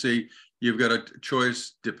emergency, you've got a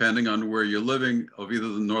choice depending on where you're living of either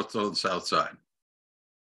the north or the south side.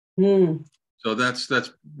 So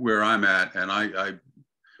that's where I'm at, and I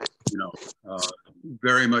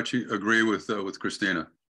very much agree with Christina.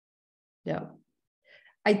 Yeah.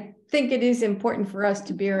 I think it is important for us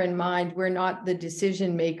to bear in mind, we're not the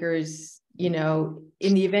decision makers, in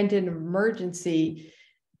the event of an emergency,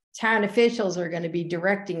 town officials are going to be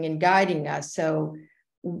directing and guiding us. So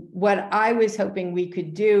what I was hoping we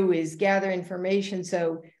could do is gather information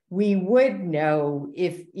so we would know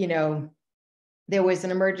if, there was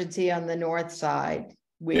an emergency on the north side,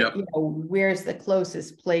 where, Yep. Where's the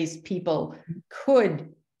closest place people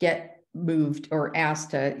could get moved or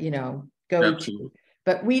asked to, go Absolutely. to.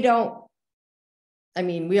 But we don't,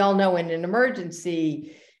 we all know in an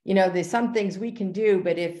emergency, there's some things we can do,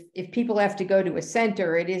 but if people have to go to a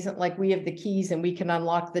center, it isn't like we have the keys and we can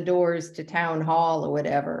unlock the doors to town hall or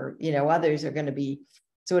whatever. Others are going to be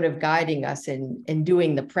sort of guiding us and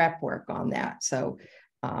doing the prep work on that. So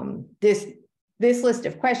this list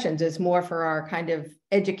of questions is more for our kind of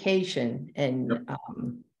education and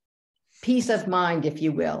peace of mind, if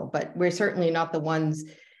you will, but we're certainly not the ones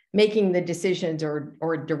making the decisions or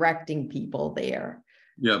directing people there.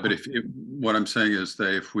 Yeah, but if what I'm saying is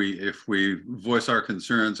that if we voice our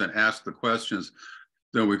concerns and ask the questions,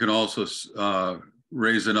 then we can also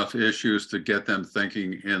raise enough issues to get them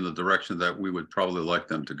thinking in the direction that we would probably like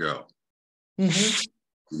them to go.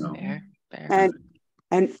 Mm-hmm. Fair.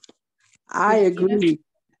 And I agree.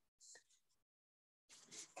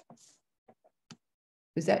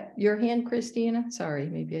 Was that your hand, Christina? Sorry,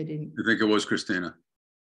 maybe I didn't. I think it was Christina.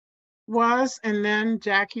 And then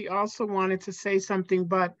Jackie also wanted to say something,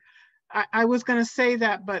 but I was going to say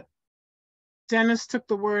that, but Dennis took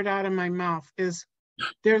the word out of my mouth. There's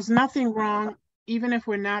nothing wrong, even if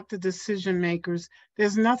we're not the decision makers,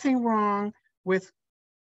 there's nothing wrong with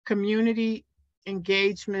community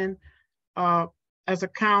engagement as a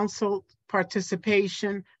council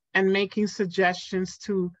participation and making suggestions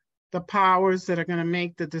to the powers that are going to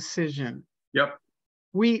make the decision. Yep.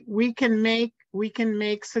 we can make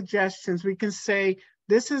suggestions. We can say,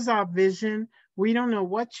 this is our vision. We don't know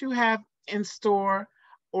what you have in store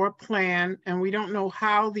or plan, and we don't know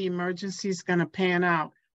how the emergency is going to pan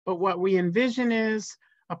out. But what we envision is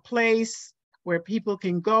a place where people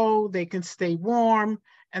can go, they can stay warm,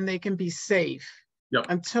 and they can be safe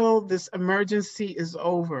until this emergency is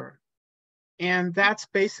over. And that's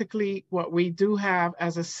basically what we do have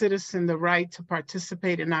as a citizen, the right to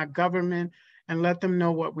participate in our government and let them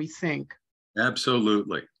know what we think.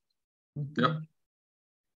 Absolutely. Yep.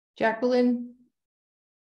 Jacqueline?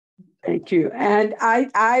 Thank you. And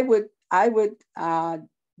I would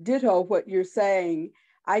ditto what you're saying.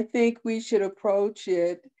 I think we should approach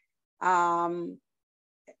it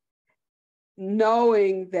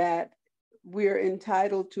knowing that we're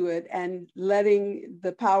entitled to it and letting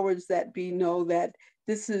the powers that be know that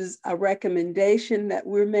this is a recommendation that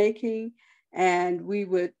we're making, and we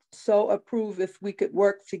would so approve if we could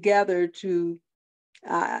work together to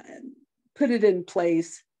put it in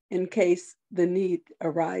place in case the need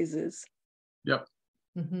arises. Yep.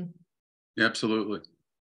 Mm-hmm. Absolutely.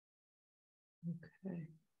 Okay.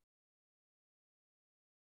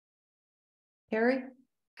 Carrie?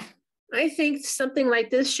 I think something like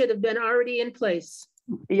this should have been already in place.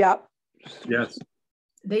 Yep. Yes.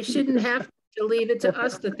 They shouldn't have to leave it to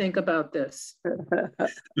us to think about this. But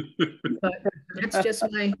that's just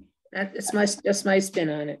my spin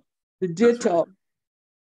on it. The ditto.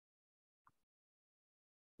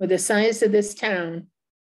 With the science of this town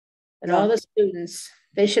and all the students,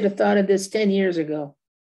 they should have thought of this 10 years ago.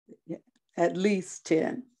 Yeah, at least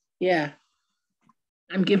 10. Yeah.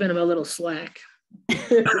 I'm giving them a little slack.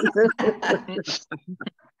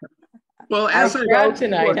 Well, as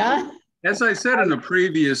I said in a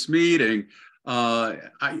previous meeting,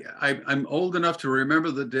 I'm old enough to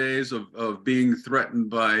remember the days of being threatened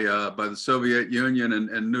by the Soviet Union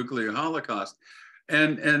and nuclear holocaust,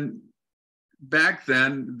 and back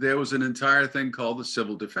then there was an entire thing called the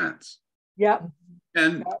civil defense. Yep.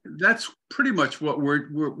 And that's pretty much what we're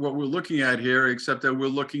looking at here, except that we're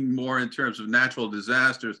looking more in terms of natural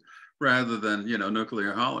disasters rather than, you know,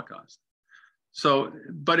 nuclear holocaust. So,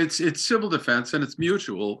 but it's civil defense and it's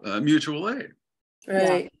mutual aid.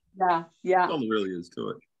 Right. Yeah. Yeah. That's all there really is to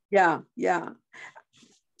it. Yeah. Yeah.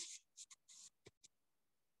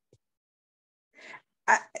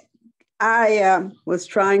 I was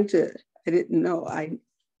trying to, I didn't know I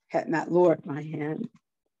had not lowered my hand.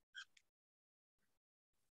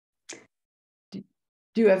 Do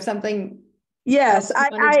you have something? Yes,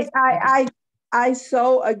 I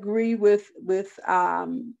so agree with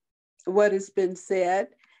what has been said.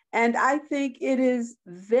 And I think it is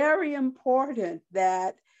very important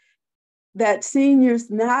that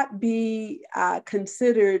seniors not be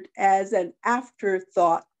considered as an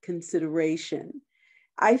afterthought consideration.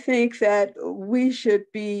 I think that we should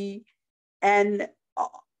be, and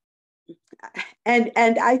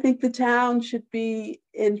I think the town should be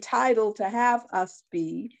entitled to have us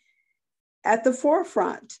be at the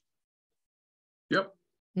forefront. Yep.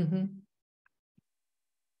 Mm-hmm.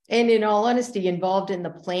 And in all honesty, involved in the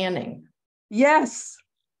planning. Yes.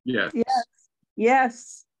 Yes. Yes.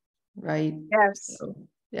 Yes. Right. Yes. So,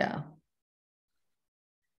 yeah.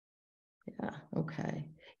 Yeah. Okay.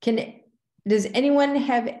 Does anyone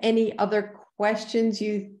have any other questions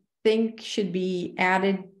you think should be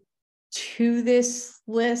added to this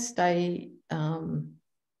list? I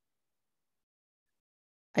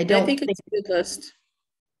think it's a good list.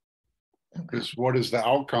 Okay. What is the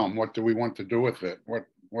outcome? What do we want to do with it?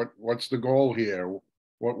 What's the goal here?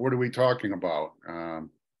 What are we talking about?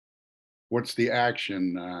 What's the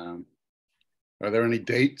action? Are there any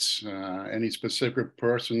dates? Any specific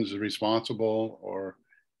persons responsible, or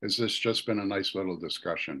has this just been a nice little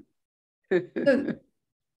discussion? The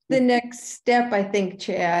next step, I think,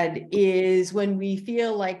 Chad, is when we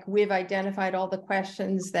feel like we've identified all the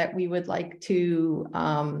questions that we would like to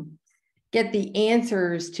get the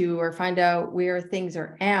answers to or find out where things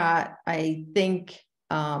are at. I think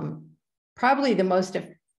probably the most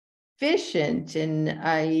efficient, and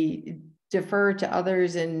I defer to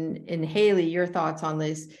others, and Haley, your thoughts on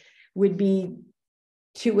this, would be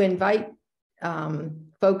to invite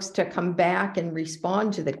folks to come back and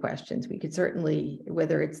respond to the questions. We could certainly,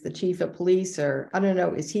 whether it's the chief of police or, I don't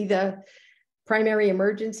know, is he the primary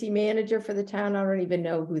emergency manager for the town? I don't even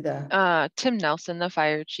know who the Tim Nelson, the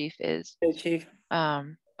fire chief, is. Chief. I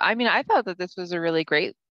mean, I thought that this was a really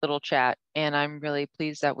great little chat, and I'm really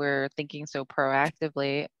pleased that we're thinking so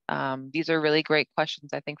proactively. These are really great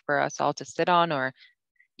questions, I think, for us all to sit on, or,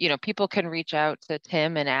 you know, people can reach out to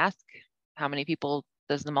Tim and ask how many people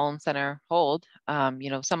does the Mullen Center hold? You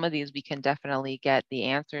know, some of these we can definitely get the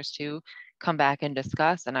answers to, come back and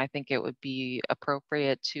discuss. And I think it would be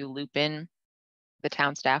appropriate to loop in the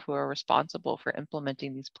town staff who are responsible for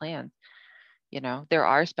implementing these plans. You know, there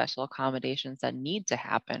are special accommodations that need to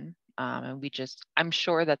happen. And I'm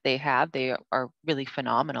sure that they are really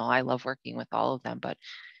phenomenal. I love working with all of them, but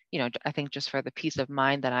you know, I think just for the peace of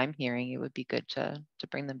mind that I'm hearing, it would be good to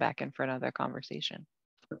bring them back in for another conversation.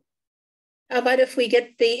 How about if we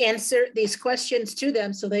get these questions to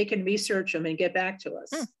them so they can research them and get back to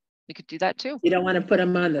us? We could do that too. You don't want to put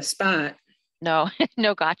them on the spot. No,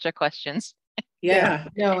 no gotcha questions. Yeah.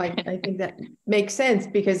 No, I think that makes sense,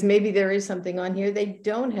 because maybe there is something on here they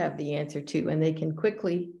don't have the answer to, and they can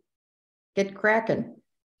quickly get cracking.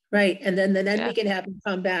 Right. And then we can have them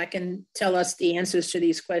come back and tell us the answers to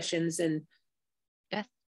these questions, and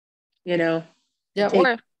you know,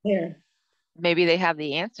 Or here. Maybe they have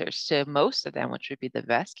the answers to most of them, which would be the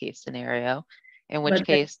best case scenario, in which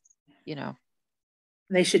case, you know,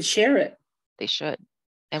 they should share it. They should,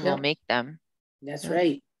 and we'll make them. That's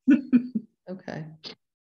right. Okay.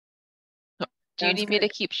 Do you need me to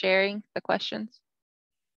keep sharing the questions?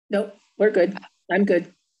 Nope, we're good. I'm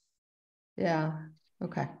good. Yeah.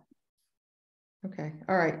 Okay. Okay.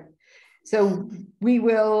 All right. So we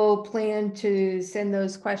will plan to send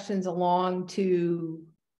those questions along to,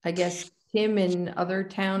 I guess, Tim and other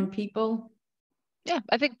town people. Yeah,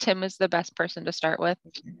 I think Tim is the best person to start with.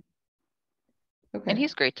 Okay. And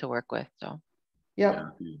he's great to work with, so.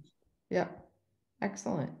 Yep. Yep.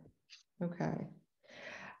 Excellent. Okay.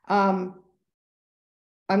 I'm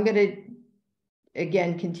going to,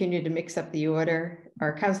 again, continue to mix up the order.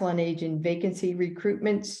 Our Council on Aging vacancy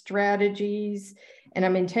recruitment strategies, and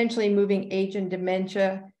I'm intentionally moving age and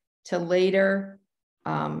dementia to later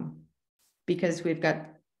because we've got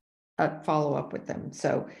a follow-up with them.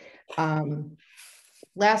 So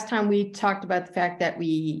last time we talked about the fact that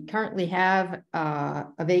we currently have a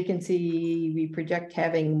vacancy, we project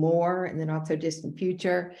having more in the not so distant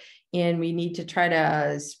future, and we need to try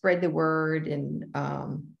to spread the word and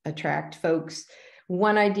attract folks.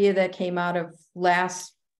 One idea that came out of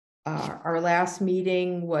our last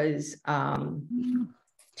meeting was Norma's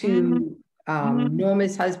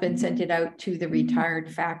husband sent it out to the retired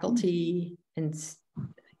faculty and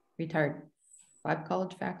retired 5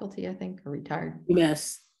 college faculty, I think, or retired.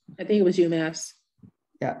 UMass. I think it was UMass.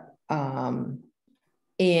 Yeah.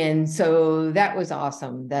 And so that was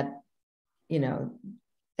awesome that, you know,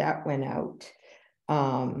 that went out.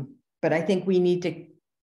 But I think we need to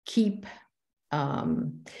keep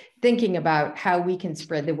thinking about how we can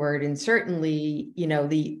spread the word. And certainly, you know,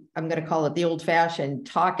 I'm going to call it the old fashioned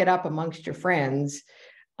talk it up amongst your friends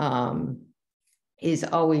is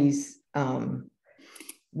always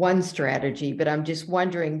one strategy. But I'm just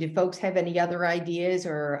wondering, do folks have any other ideas,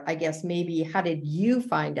 or I guess maybe how did you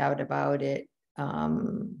find out about it?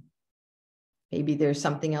 Maybe there's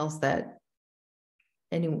something else that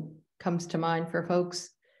comes to mind for folks.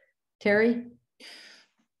 Terry?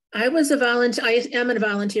 I was a volunteer. I am a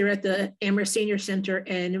volunteer at the Amr Senior Center,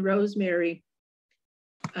 and Rosemary,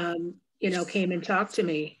 you know, came and talked to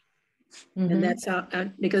me. And that's how,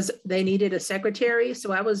 because they needed a secretary.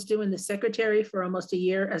 So I was doing the secretary for almost a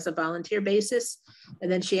year as a volunteer basis.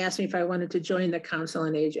 And then she asked me if I wanted to join the Council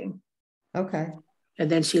on Aging. Okay.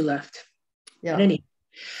 And then she left. Yeah. Anyway,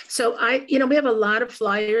 so you know, we have a lot of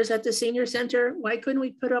flyers at the senior center. Why couldn't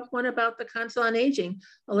we put up one about the Council on Aging?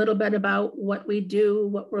 A little bit about what we do,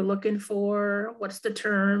 what we're looking for, what's the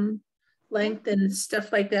term length and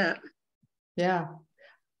stuff like that. Yeah.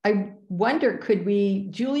 I wonder,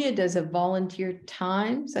 Julia does a volunteer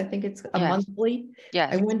times. I think it's a monthly.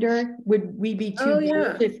 Yes. I wonder, would we be too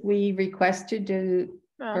bold if we requested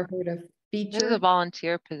for her to feature? This is a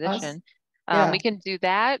volunteer position. We can do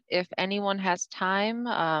that if anyone has time.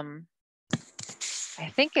 I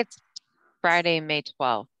think it's Friday, May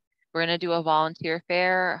 12th. We're going to do a volunteer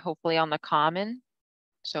fair, hopefully on the Common.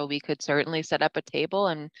 So we could certainly set up a table,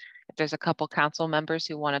 and if there's a couple council members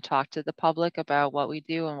who want to talk to the public about what we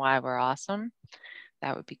do and why we're awesome,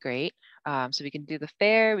 that would be great. So we can do the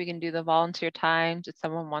fair, we can do the volunteer times. If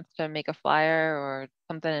someone wants to make a flyer or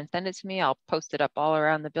something and send it to me, I'll post it up all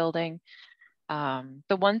around the building.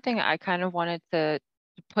 The one thing I kind of wanted to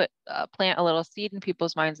plant a little seed in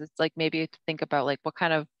people's minds is like maybe to think about like what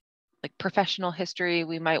kind of like professional history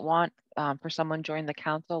we might want for someone joining the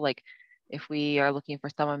council. Like if we are looking for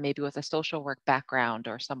someone maybe with a social work background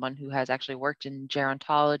or someone who has actually worked in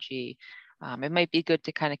gerontology, it might be good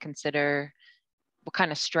to kind of consider what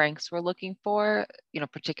kind of strengths we're looking for, you know,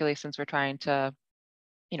 particularly since we're trying to,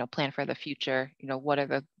 you know, plan for the future. You know, what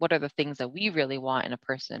are the things that we really want in a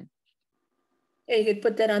person? Yeah, you could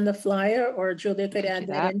put that on the flyer, or Julia could do add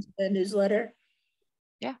that that. into the newsletter.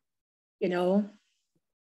 Yeah. You know,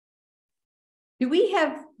 Do we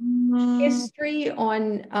have history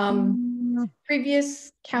on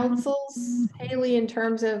previous councils, Haley, in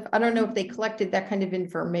terms of, I don't know if they collected that kind of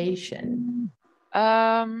information.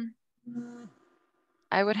 I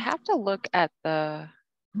would have to look at the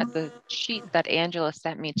sheet that Angela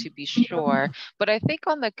sent me to be sure, but I think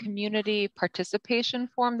on the community participation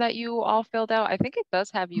form that you all filled out, I think it does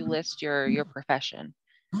have you list your profession.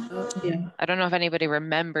 oh, yeah, I don't know if anybody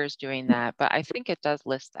remembers doing that, but I think it does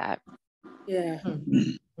list that. yeah.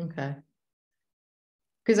 Okay.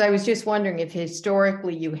 Because I was just wondering if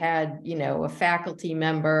historically you had, you know, a faculty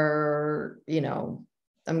member, you know,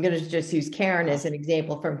 I'm going to just use Karen as an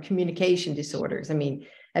example from communication disorders. I mean,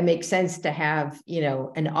 it makes sense to have, you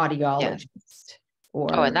know, an audiologist or.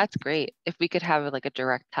 Oh, and that's great. If we could have like a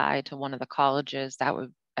direct tie to one of the colleges, that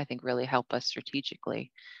would, I think, really help us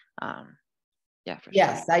strategically. Yeah, for sure.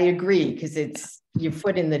 Yes, I agree, because it's your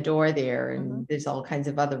foot in the door there, and there's all kinds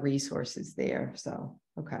of other resources there. So,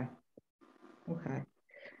 okay. Okay.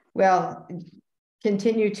 Well,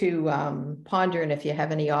 continue to ponder, and if you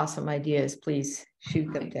have any awesome ideas, please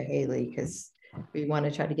shoot them to Haley, because we want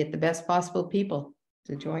to try to get the best possible people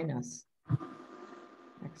to join us.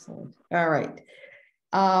 Excellent. All right.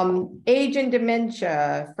 Age and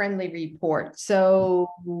dementia friendly report. So,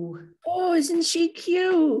 Oh, isn't she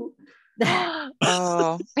cute?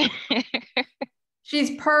 Oh. She's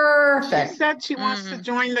She perfect. said she wants to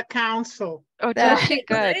join the council. Oh, does she?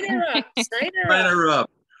 Good. Sign her up. Sign her Sign up. her up.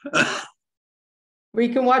 We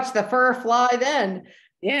can watch the fur fly then.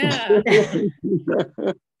 Yeah.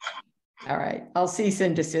 All right. I'll cease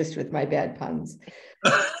and desist with my bad puns.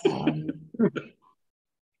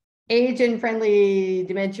 Age and friendly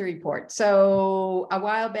dementia report. So a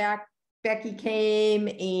while back, Becky came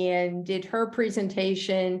and did her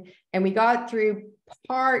presentation, and we got through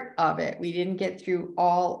part of it. We didn't get through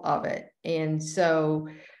all of it. And so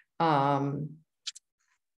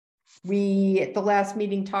we at the last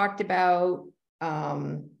meeting talked about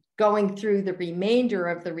going through the remainder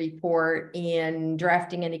of the report and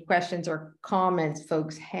drafting any questions or comments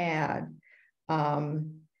folks had.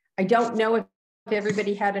 I don't know if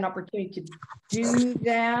everybody had an opportunity to do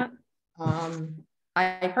that.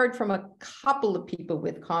 I heard from a couple of people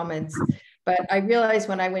with comments, but I realized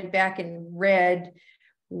when I went back and read,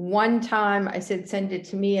 one time I said, send it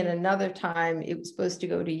to me, and another time it was supposed to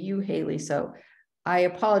go to you, Haley. So I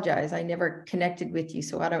apologize. I never connected with you.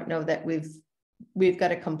 So I don't know that we've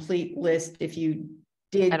got a complete list. If you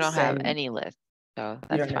did, I don't have any list, so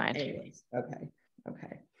that's fine. Okay.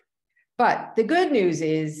 Okay. But the good news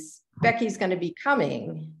is Becky's going to be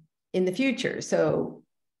coming in the future. So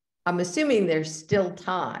I'm assuming there's still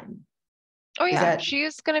time. Oh yeah, she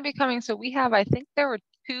is going to be coming. So we have, I think there were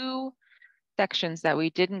 2 sections that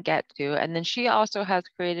we didn't get to. And then she also has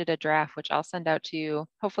created a draft, which I'll send out to you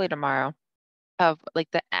hopefully tomorrow, of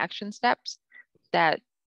like the action steps that,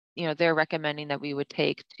 you know, they're recommending that we would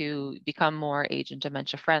take to become more age and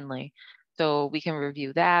dementia friendly. So we can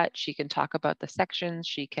review that. She can talk about the sections.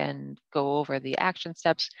 She can go over the action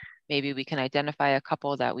steps. Maybe we can identify a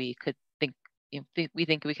couple that we could think, you know, we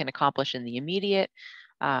think we can accomplish in the immediate.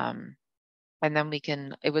 And then we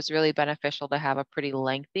can, it was really beneficial to have a pretty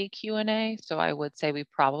lengthy Q&A. So I would say we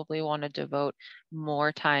probably want to devote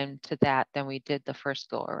more time to that than we did the first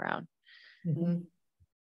go around.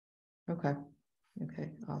 Okay.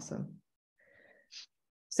 Okay. Awesome.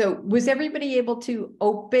 So was everybody able to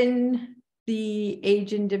open the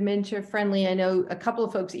age and dementia friendly? I know a couple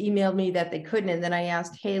of folks emailed me that they couldn't, and then I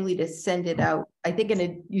asked Haley to send it out. I think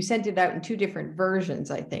you sent it out in 2 different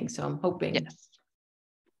versions, I think. So I'm hoping. Yes.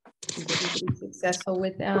 Was everybody successful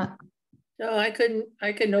with that? No, I couldn't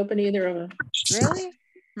open either of them. Really?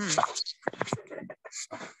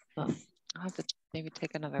 I'll have to maybe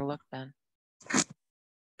take another look then.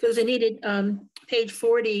 Because I needed page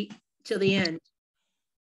 40 to the end.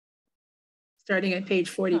 Starting at page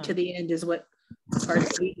 40 to the end is what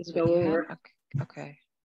parts we just go over. Okay.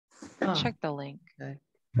 I'll check the link. Okay.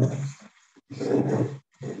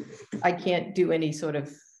 I can't do any sort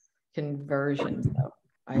of conversion, so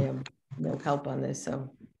I am no help on this.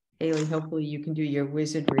 So Haley, hopefully you can do your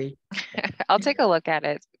wizardry. I'll take a look at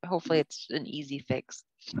it. Hopefully it's an easy fix.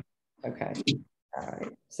 Okay. All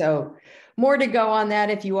right. So more to go on that.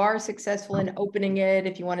 If you are successful in opening it,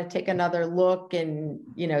 if you want to take another look and,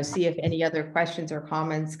 you know, see if any other questions or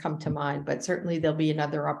comments come to mind, but certainly there'll be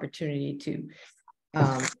another opportunity to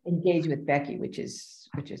engage with Becky, which is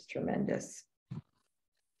tremendous.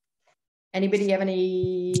 Anybody have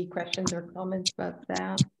any questions or comments about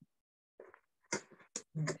that?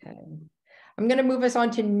 Okay. I'm going to move us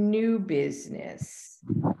on to new business,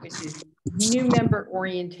 which is new member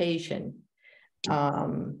orientation.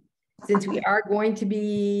 Since we are going to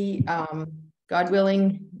be, God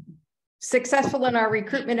willing, successful in our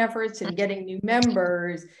recruitment efforts and getting new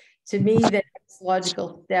members, to me, the next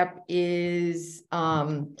logical step is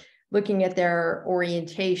looking at their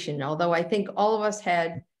orientation. Although I think all of us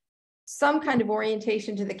had some kind of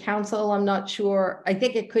orientation to the council, I'm not sure. I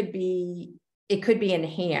think it could be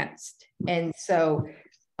enhanced. And so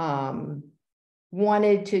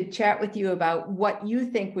wanted to chat with you about what you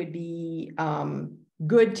think would be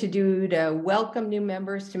good to do to welcome new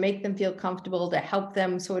members, to make them feel comfortable, to help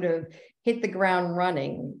them sort of hit the ground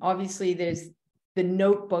running. Obviously, there's the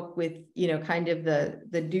notebook with, you know, kind of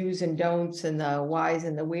the do's and don'ts and the whys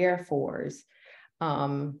and the wherefores.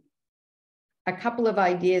 A couple of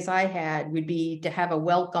ideas I had would be to have a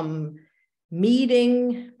welcome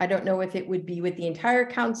meeting. I don't know if it would be with the entire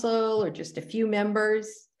council or just a few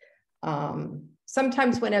members.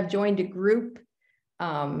 Sometimes when I've joined a group,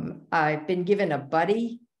 I've been given a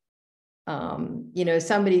buddy, you know,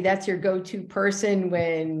 somebody that's your go-to person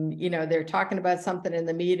when, you know, they're talking about something in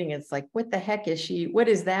the meeting. It's like, what the heck is she? What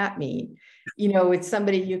does that mean? You know, it's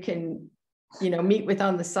somebody you can, you know, meet with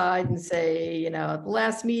on the side and say, you know, at the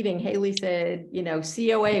last meeting, Haley said, you know,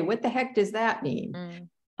 COA, what the heck does that mean?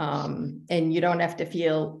 And you don't have to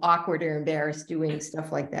feel awkward or embarrassed doing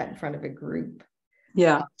stuff like that in front of a group.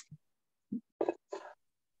 Yeah.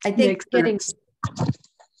 I think getting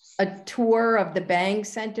a tour of the Bang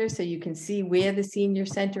Center so you can see where the senior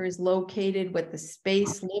center is located, what the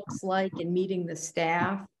space looks like, and meeting the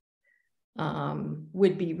staff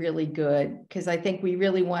would be really good, because I think we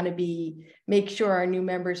really want to make sure our new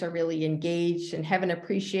members are really engaged and have an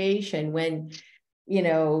appreciation when, you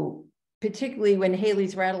know, particularly when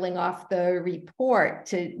Haley's rattling off the report,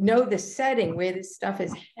 to know the setting where this stuff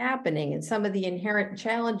is happening and some of the inherent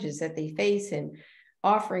challenges that they face in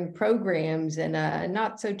offering programs in a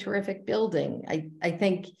not so terrific building, I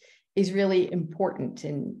think is really important.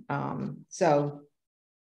 And so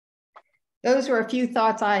those were a few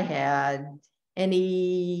thoughts I had.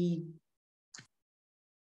 Any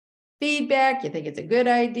feedback? You think it's a good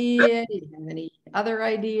idea? Do you have any other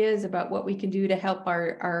ideas about what we can do to help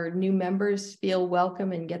our new members feel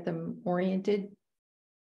welcome and get them oriented?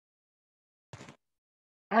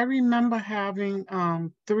 I remember having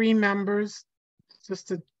 3 members,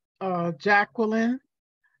 Sister Jacqueline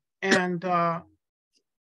and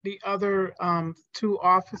the other 2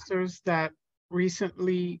 officers that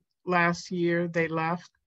recently last year they left.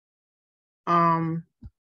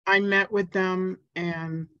 I met with them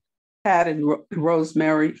and Pat and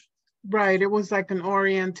Rosemary. Right, it was like an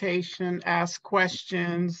orientation, ask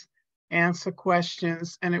questions, answer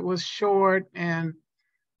questions, and it was short, and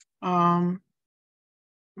I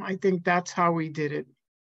think that's how we did it.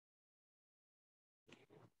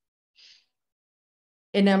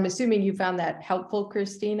 And I'm assuming you found that helpful,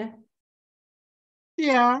 Christina?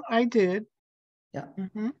 Yeah, I did. Yeah.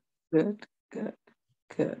 Mm-hmm. Good, good,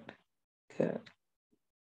 good, good.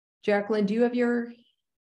 Jacqueline, do you have your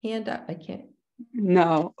hand up? I can't.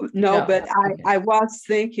 No, but okay. I was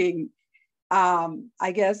thinking,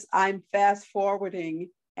 I guess I'm fast forwarding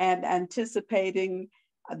and anticipating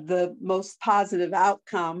the most positive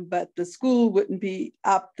outcome, but the school wouldn't be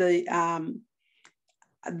up, the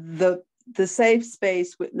safe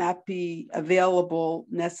space would not be available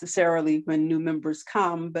necessarily when new members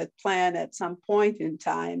come, but plan at some point in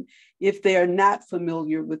time, if they are not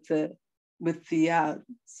familiar with the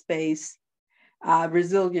space,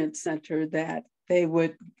 Resilience Center, that they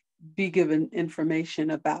would be given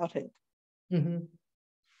information about it. Mm-hmm.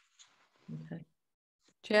 Okay.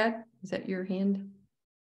 Chad, is that your hand?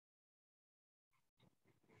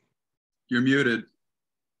 You're muted.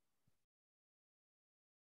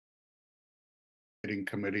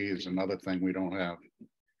 Committee is another thing we don't have.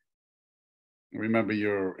 Remember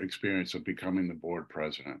your experience of becoming the board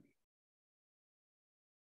president.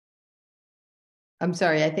 I'm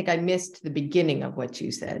sorry, I think I missed the beginning of what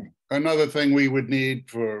you said. Another thing we would need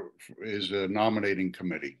is a nominating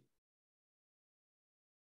committee.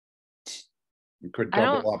 We could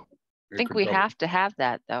double up. I think we have to have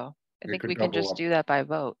that, though. I think we can just do that by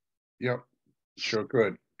vote. Yep, sure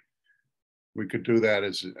could. We could do that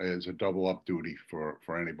as a double up duty for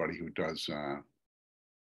anybody who does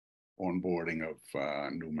onboarding of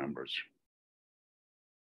new members.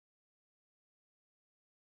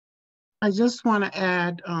 I just want to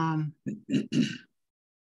add,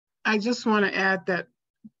 that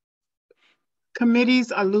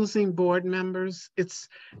committees are losing board members. It's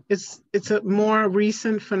a more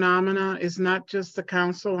recent phenomena. It's not just the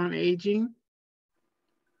Council on Aging.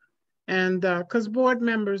 And because board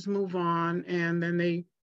members move on, and then they,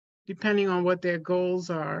 depending on what their goals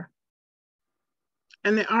are.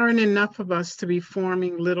 And there aren't enough of us to be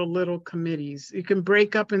forming little committees. You can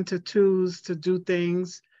break up into twos to do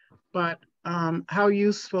things, but how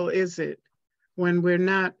useful is it when we're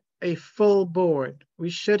not a full board? We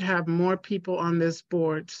should have more people on this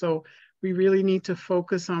board. So we really need to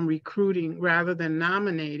focus on recruiting rather than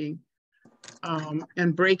nominating,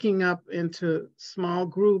 and breaking up into small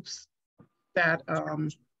groups that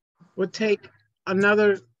would take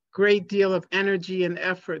another great deal of energy and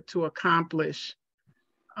effort to accomplish.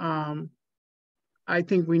 I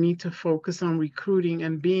think we need to focus on recruiting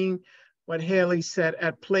and being, what Haley said,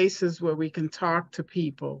 at places where we can talk to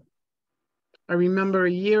people. I remember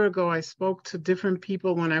a year ago, I spoke to different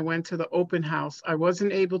people when I went to the open house. I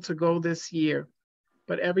wasn't able to go this year,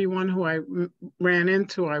 but everyone who I ran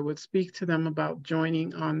into, I would speak to them about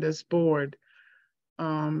joining on this board.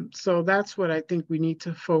 So that's what I think we need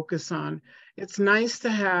to focus on. It's nice to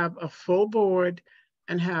have a full board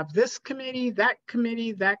and have this committee, that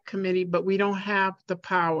committee, but we don't have the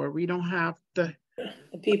power. We don't have the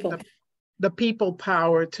people. The people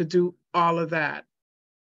power to do all of that.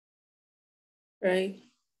 Right.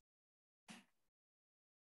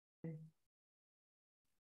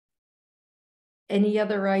 Any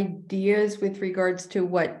other ideas with regards to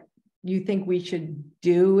what you think we should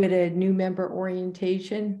do at a new member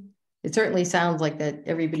orientation? It certainly sounds like that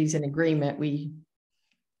everybody's in agreement. We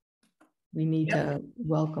need to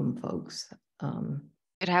welcome folks.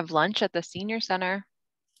 Could have lunch at the senior center.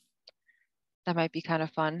 That might be kind of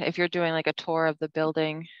fun. If you're doing like a tour of the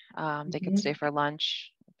building, they could stay for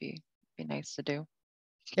lunch. It'd be nice to do.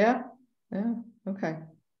 Yeah. Okay.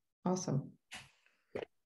 Awesome.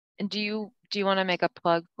 And do you want to make a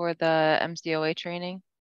plug for the MCOA training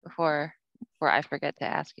before I forget to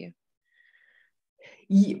ask you?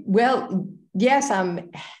 Well, yes,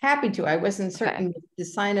 I'm happy to. I wasn't certain if the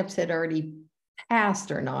signups had already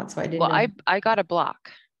passed or not, so I didn't know. Well, I got a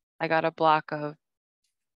block. I got a block of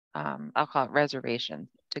I'll call it reservations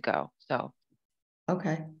to go. So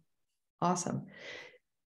okay, awesome.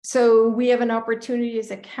 So we have an opportunity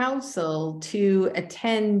as a council to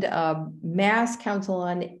attend Mass Council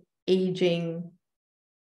on Aging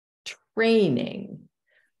training.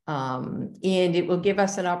 And it will give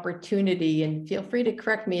us an opportunity, and feel free to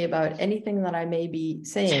correct me about anything that I may be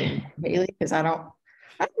saying, Haley, because I don't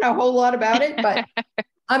know a whole lot about it, but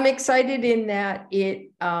I'm excited in that it's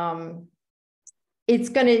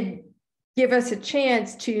going to give us a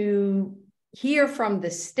chance to hear from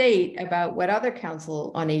the state about what other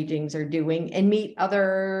council on agings are doing and meet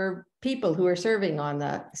other people who are serving on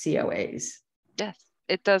the COAs. Yes,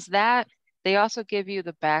 it does that. They also give you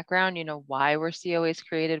the background, why were COAs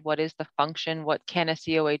created? What is the function? What can a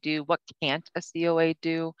COA do? What can't a COA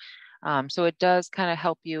do? So it does kind of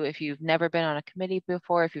help you if you've never been on a committee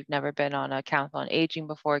before, if you've never been on a council on aging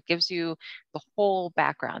before. It gives you the whole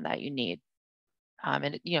background that you need.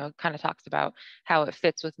 And it, kind of talks about how it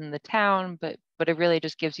fits within the town, but it really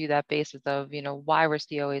just gives you that basis of, why were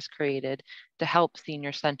COAs created to help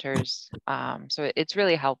senior centers. So it's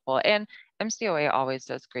really helpful. And MCOA always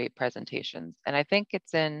does great presentations. And I think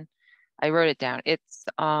I wrote it down. It's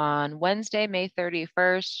on Wednesday, May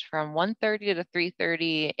 31st from 1:30 to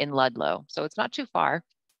 3:30 in Ludlow. So it's not too far.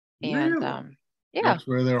 And really? Yeah. That's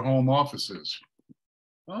where their home office is.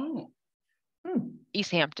 Oh. East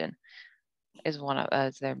Hampton is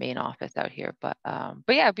is their main office out here, but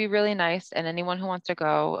yeah, it'd be really nice. And anyone who wants to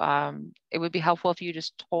go, it would be helpful if you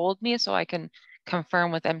just told me so I can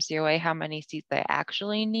confirm with MCOA how many seats they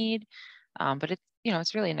actually need. But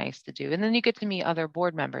it's really nice to do. And then you get to meet other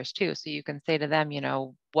board members too. So you can say to them,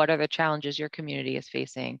 what are the challenges your community is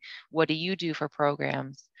facing? What do you do for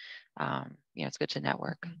programs? It's good to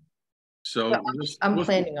network. So I'm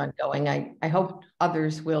planning on going. I hope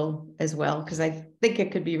others will as well, because I think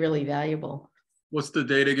it could be really valuable. what's the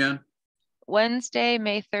date again? Wednesday,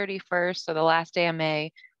 May 31st, so the last day of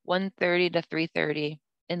May, 1:30 to 3:30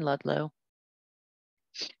 in Ludlow.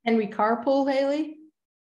 Can we carpool, Haley?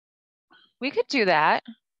 We could do that.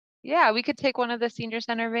 Yeah, we could take one of the senior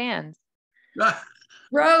center vans.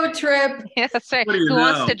 Road trip. Yeah, that's right. What do you Who know?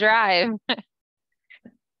 wants to drive?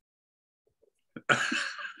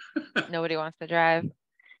 Nobody wants to drive.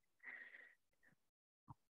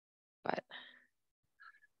 But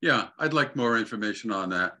yeah, I'd like more information on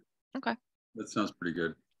that. Okay. That sounds pretty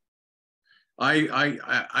good.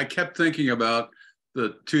 I kept thinking about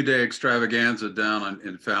the 2-day extravaganza down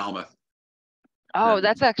in Falmouth. Oh,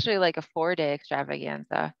 that's actually like a 4-day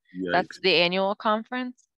extravaganza. Yikes. That's the annual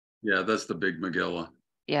conference. Yeah, that's the big Megillah.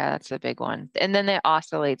 Yeah, that's a big one. And then it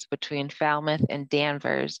oscillates between Falmouth and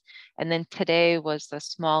Danvers. And then today was the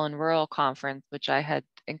small and rural conference, which I had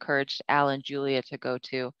encouraged Al and Julia to go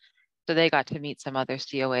to. So they got to meet some other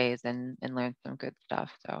COAs and learn some good stuff.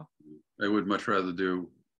 So I would much rather do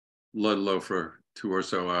Ludlow for 2 or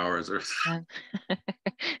so hours or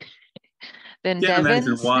then can't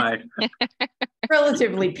imagine Devon's. why.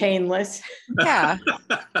 Relatively painless. Yeah.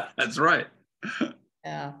 That's right.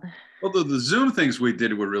 Yeah. Although the Zoom things we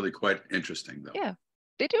did were really quite interesting, though. Yeah,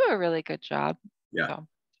 they do a really good job. Yeah. So.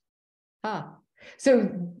 Huh. So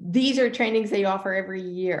these are trainings they offer every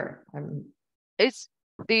year.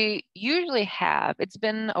 They usually have. It's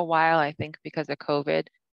been a while, I think, because of COVID.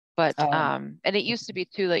 But and it used to be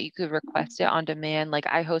too that you could request it on demand. Like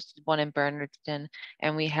I hosted one in Bernardston,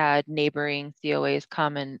 and we had neighboring COAs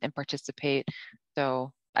come and participate.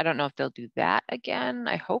 So I don't know if they'll do that again.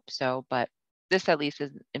 I hope so, but this at least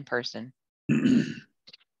is in person.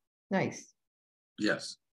 Nice.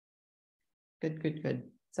 Yes. Good, good, good.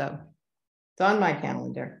 So it's on my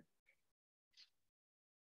calendar.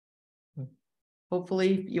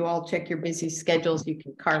 Hopefully you all check your busy schedules. You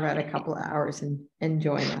can carve out a couple of hours and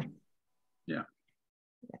join us. Yeah.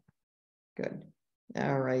 Good.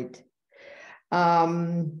 All right.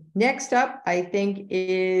 Next up, I think,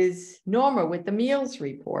 is Norma with the meals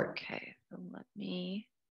report. Okay, so let me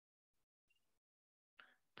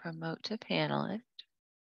promote to panelist.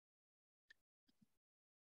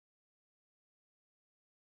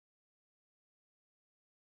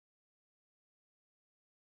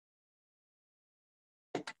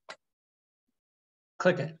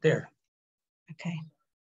 Click it there. Okay.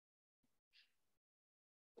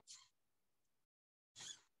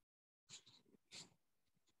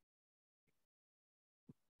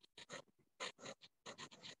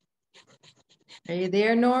 Are you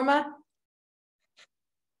there, Norma?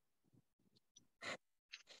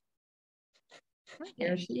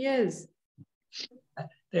 There she is.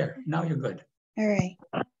 There, now you're good. All right.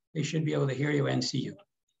 They should be able to hear you and see you.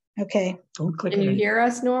 Okay. Don't click Can it. you hear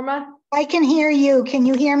us, Norma? I can hear you. Can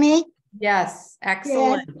you hear me? Yes,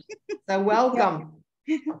 excellent. So welcome.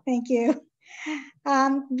 Thank you.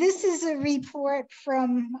 This is a report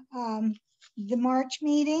from the March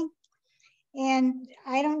meeting. And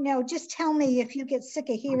I don't know, just tell me if you get sick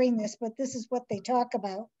of hearing this, but this is what they talk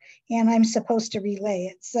about, and I'm supposed to relay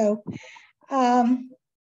it. So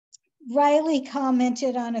Riley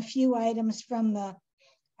commented on a few items from the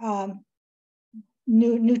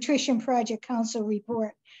Nutrition Project Council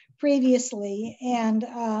report previously, and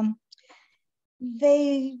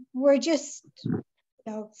they were just, you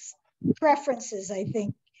know, preferences, I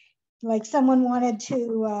think. Like someone wanted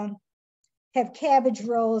to have cabbage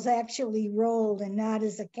rolls actually rolled and not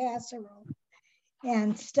as a casserole,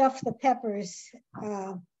 and stuff the peppers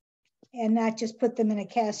and not just put them in a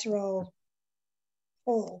casserole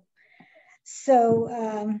whole.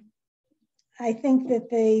 So I think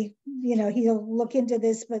that they, you know, he'll look into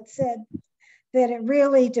this, but said that it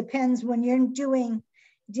really depends when you're doing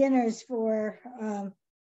dinners for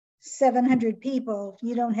 700 people,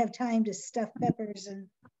 you don't have time to stuff peppers and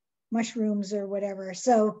mushrooms or whatever.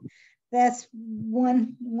 So that's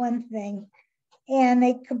one thing. And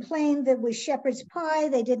they complained that with shepherd's pie,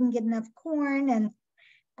 they didn't get enough corn, and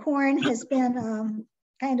corn has been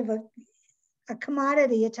kind of a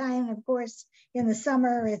commodity at time. Of course, in the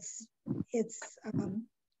summer, it's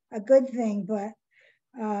a good thing, but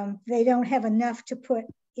they don't have enough to put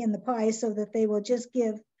in the pie, so that they will just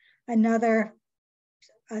give another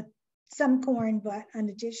some corn, but an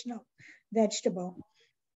additional vegetable.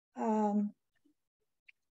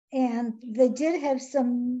 And they did have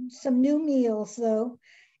some new meals though,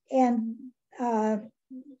 and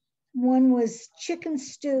one was chicken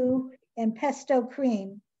stew and pesto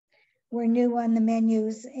cream were new on the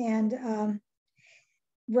menus, and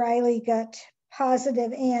Riley got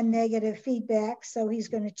positive and negative feedback, so he's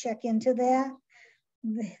going to check into that.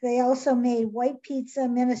 They also made white pizza,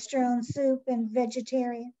 minestrone soup, and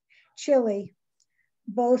vegetarian chili,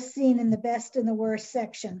 both seen in the best and the worst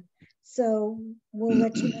section. So we'll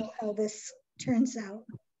let you know how this turns out.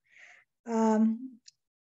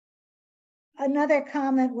 Another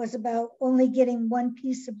comment was about only getting one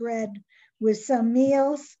piece of bread with some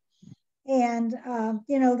meals. And,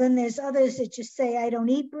 you know, then there's others that just say, I don't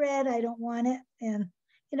eat bread, I don't want it. And,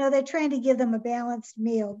 you know, they're trying to give them a balanced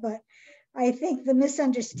meal. But I think the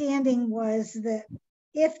misunderstanding was that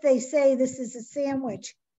if they say this is a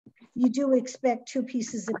sandwich, you do expect 2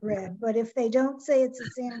 pieces of bread. But if they don't say it's a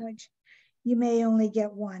sandwich, you may only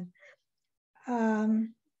get one.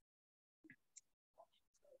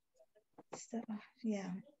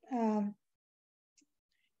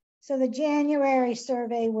 So the January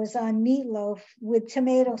survey was on meatloaf with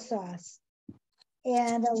tomato sauce.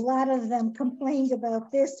 And a lot of them complained about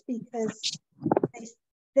this because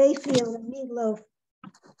they feel the meatloaf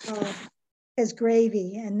has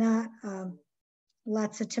gravy and not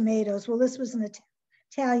lots of tomatoes. Well, this was an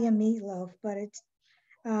Italian meatloaf, but it's,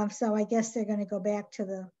 so I guess they're gonna go back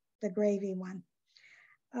to the gravy one.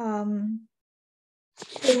 There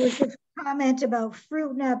was a comment about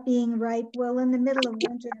fruit not being ripe. Well, in the middle of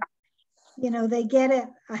winter, you know, they get it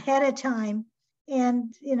ahead of time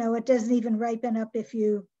and, you know, it doesn't even ripen up if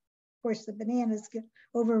you, of course, the bananas get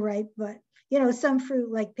overripe, but, you know, some fruit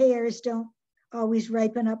like pears don't always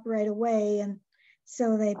ripen up right away. And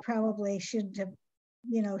so they probably shouldn't have,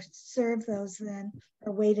 you know, served those then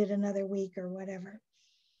or waited another week or whatever.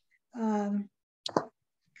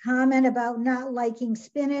 Comment about not liking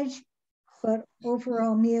spinach, but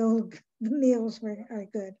overall the meals are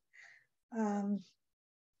good.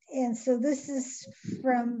 And so this is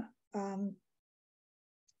from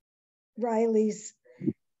Riley's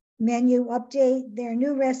menu update. There are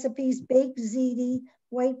new recipes: baked ziti,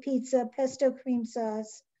 white pizza, pesto cream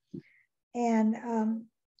sauce. And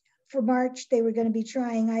for March, they were going to be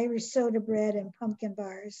trying Irish soda bread and pumpkin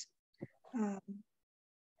bars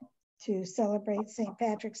to celebrate St.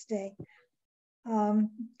 Patrick's Day.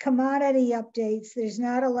 Commodity updates. There's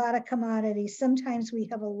not a lot of commodities. Sometimes we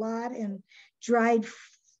have a lot in dried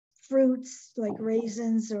fruits like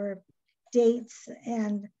raisins or dates.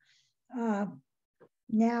 And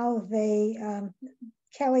now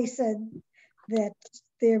Kelly said that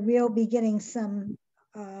they will be getting some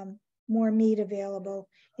more meat available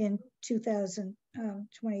in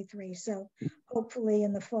 2023. So hopefully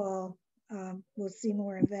in the fall, we'll see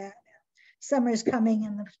more of that. Summer's coming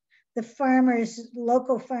and the farmers,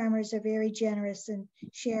 local farmers, are very generous in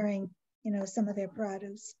sharing, you know, some of their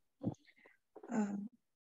produce.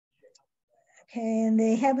 Okay, and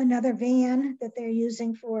they have another van that they're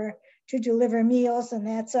using to deliver meals, and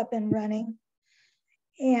that's up and running.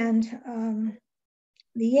 And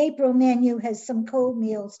the April menu has some cold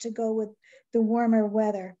meals to go with the warmer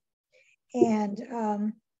weather, and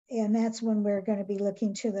that's when we're going to be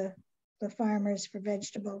looking to the farmers for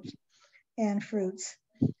vegetables and fruits.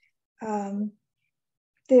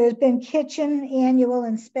 There's been kitchen annual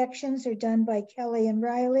inspections are done by Kelly and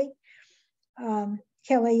Riley.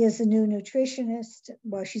 Kelly is a new nutritionist.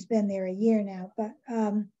 Well, she's been there a year now, but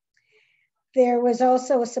there was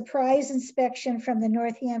also a surprise inspection from the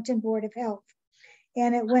Northampton Board of Health,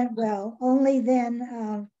 and it went well. Only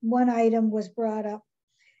then one item was brought up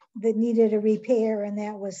that needed a repair, and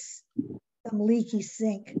that was some leaky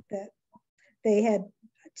sink that they had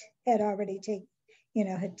already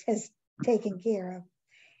taken care of.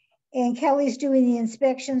 And Kelly's doing the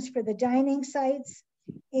inspections for the dining sites,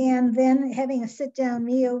 and then having a sit-down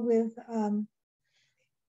meal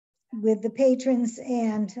with the patrons,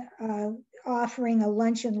 and offering a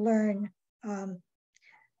lunch and learn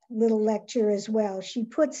little lecture as well. She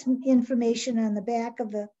puts information on the back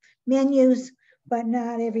of the menus, but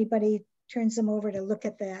not everybody turns them over to look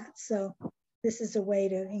at that. So this is a way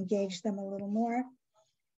to engage them a little more.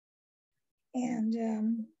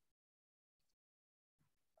 And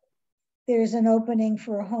there's an opening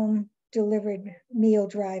for a home delivered meal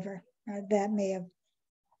driver. That may have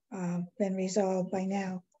been resolved by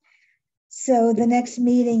now. So the next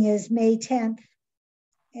meeting is May 10th.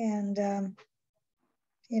 And,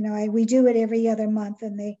 you know, we do it every other month,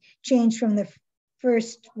 and they change from the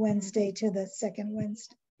first Wednesday to the second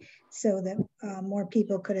Wednesday so that more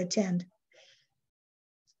people could attend.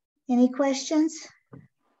 Any questions?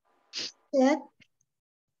 Ed?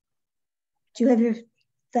 Do you have your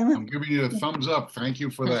thumb up? I'm giving you a thumbs up. Thank you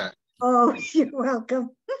for that. Oh, you're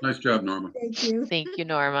welcome. Nice job, Norma. Thank you. Thank you,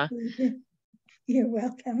 Norma. You're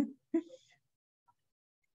welcome.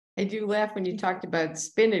 I do laugh when you talked about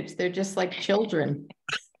spinach. They're just like children.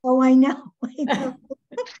 Oh, I know. I know.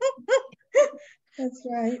 That's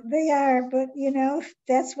right. They are, but you know,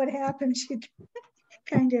 that's what happens. You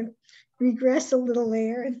kind of regress a little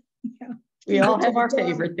there. And, you know, We all have our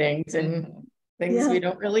favorite things and things we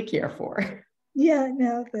don't really care for. Yeah,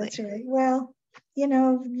 no, that's right. Well, you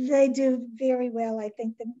know, they do very well. I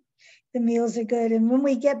think the meals are good. And when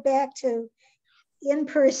we get back to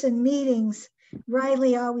in-person meetings,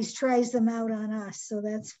 Riley always tries them out on us. So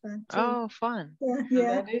that's fun too. Oh, fun. Yeah,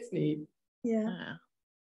 Yeah, that is neat. Yeah. Yeah.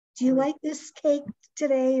 Do you like this cake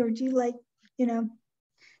today, or do you like, you know,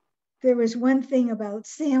 there was one thing about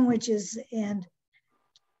sandwiches and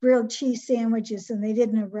grilled cheese sandwiches, and they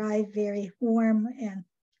didn't arrive very warm, and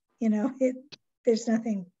you know, there's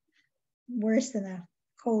nothing worse than a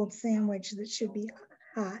cold sandwich that should be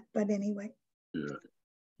hot, but anyway. Yeah.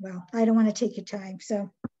 well, I don't want to take your time.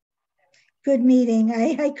 So good meeting.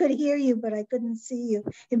 I could hear you, but I couldn't see you,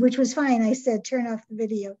 which was fine. I said, turn off the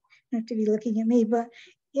video. You don't have to be looking at me. But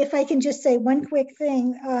if I can just say one quick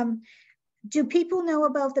thing, do people know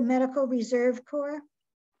about the Medical Reserve Corps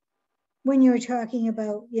when you were talking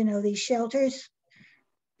about, you know, these shelters?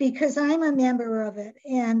 Because I'm a member of it,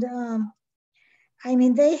 and I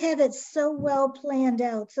mean, they have it so well planned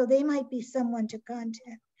out, so they might be someone to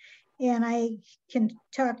contact. And I can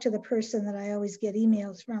talk to the person that I always get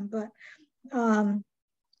emails from, but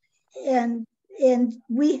and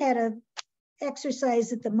we had a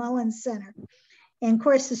exercise at the Mullins Center, and of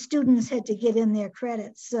course the students had to get in their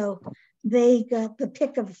credits, so they got the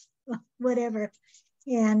pick of whatever,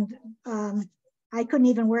 and I couldn't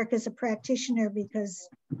even work as a practitioner because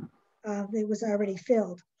it was already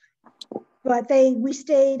filled. But we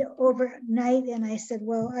stayed overnight, and I said,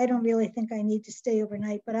 well, I don't really think I need to stay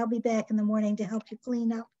overnight, but I'll be back in the morning to help you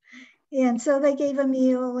clean up. And so they gave a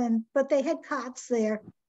meal, but they had cots there.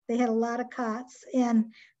 They had a lot of cots,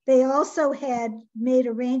 and they also had made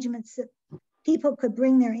arrangements that people could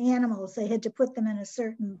bring their animals. They had to put them in a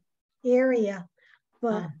certain area,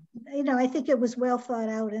 but you know, I think it was well thought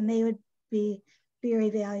out, and they would be very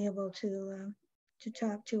valuable to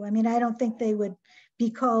talk to. I mean, I don't think they would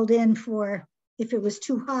be called in for if it was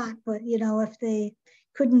too hot, but you know, if they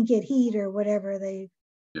couldn't get heat or whatever, they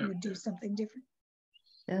would do something different.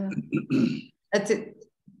 Yeah, that's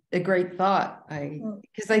a great thought.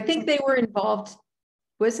 Because I think they were involved,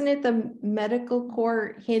 wasn't it the Medical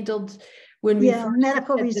Corps handled when we first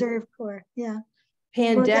Medical Reserve Corps,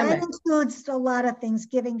 pandemic. Well, that includes a lot of things,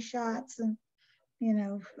 giving shots and, you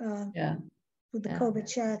know, with the COVID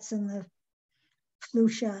shots and the flu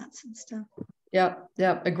shots and stuff. Yep,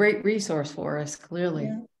 a great resource for us, clearly.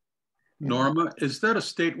 Yeah. Norma, is that a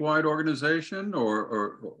statewide organization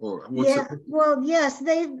or what's it? Well, yes,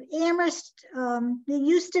 Amherst, they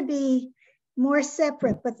used to be more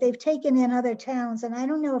separate, but they've taken in other towns, and I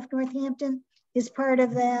don't know if Northampton is part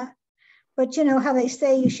of that, but you know how they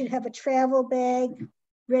say you should have a travel bag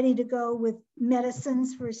ready to go with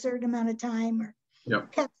medicines for a certain amount of time, or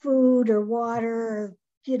pet food or water, or,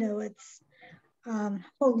 you know, it's a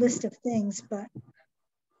whole list of things. But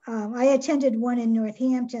I attended one in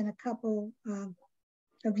Northampton a couple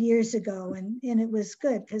of years ago, and it was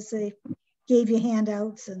good because they gave you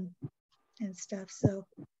handouts and stuff. So,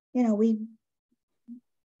 you know,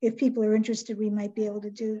 if people are interested, we might be able to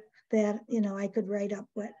do that. You know, I could write up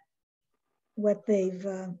what they've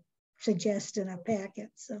suggested in a packet.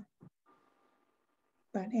 So,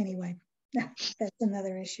 but anyway, that's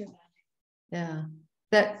another issue. Yeah,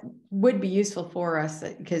 that would be useful for us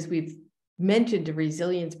because we've mentioned a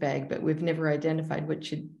resilience bag, but we've never identified what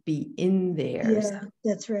should be in there. Yeah, so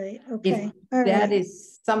that's right. Okay. If that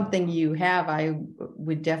is something you have, I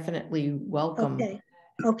would definitely welcome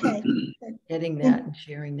getting that and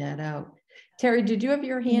sharing that out. Terry, did you have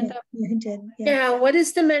your hand up? You did. Yeah. What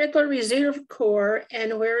is the Medical Reserve Corps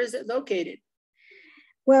and where is it located?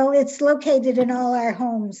 Well, it's located in all our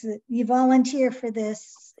homes. You volunteer for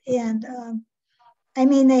this, and I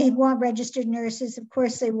mean, they want registered nurses. Of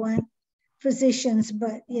course, they want physicians,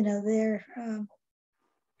 but you know, they're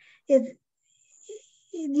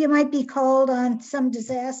you might be called on some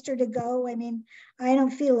disaster to go. I mean, I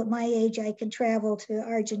don't feel at my age I can travel to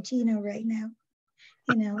Argentina right now,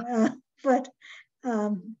 you know, but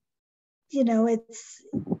you know, it's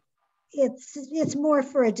more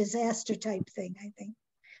for a disaster type thing, I think.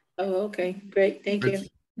 Oh, okay, great, thank you.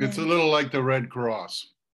 It's a little like the Red Cross.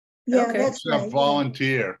 Yeah, that's right.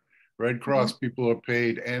 Volunteer. Red Cross people are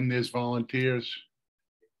paid, and there's volunteers.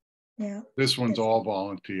 Yeah. This one's all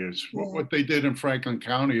volunteers. What they did in Franklin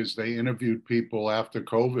County is they interviewed people after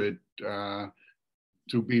COVID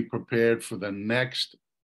to be prepared for the next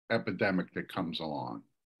epidemic that comes along.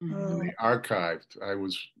 And they archived.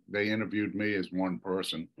 They interviewed me as one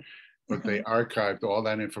person, but they archived all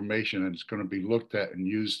that information, and it's going to be looked at and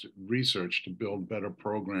used research to build better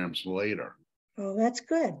programs later. Oh, that's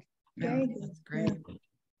good. Very good. That's great. Yeah.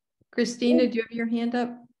 Christina, do you have your hand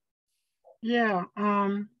up? Yeah.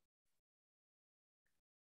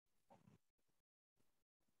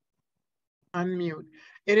 Unmute.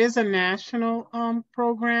 It is a national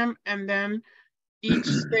program, and then each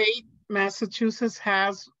state, Massachusetts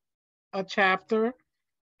has a chapter,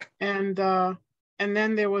 and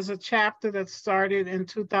then there was a chapter that started in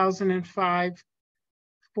 2005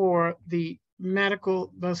 for the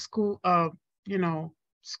school, you know,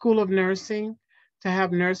 School of Nursing, to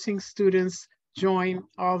have nursing students join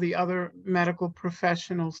all the other medical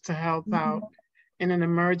professionals to help out in an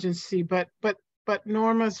emergency. But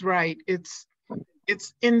Norma's right.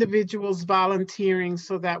 it's individuals volunteering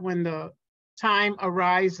so that when the time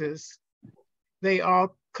arises, they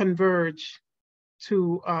all converge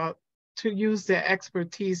to use their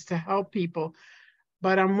expertise to help people.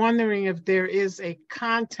 But I'm wondering if there is a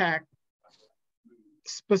contact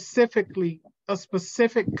specifically, a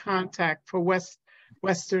specific contact for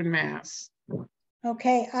Western Mass.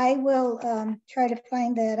 Okay, I will try to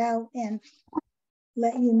find that out and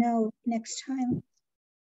let you know next time.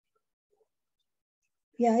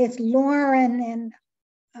 Yeah, it's Lauren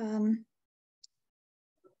and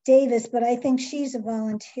Davis, but I think she's a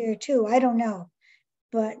volunteer too. I don't know.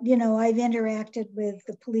 But, you know, I've interacted with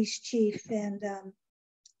the police chief and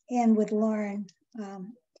with Lauren.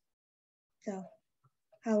 So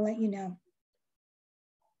I'll let you know.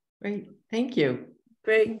 Great, thank you.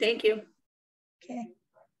 Great, thank you. Okay.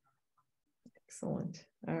 Excellent.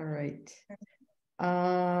 All right.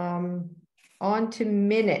 On to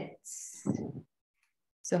minutes.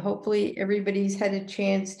 So hopefully everybody's had a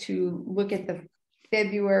chance to look at the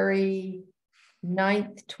February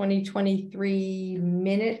 9th, 2023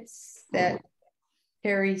 minutes that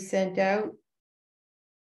Terry sent out.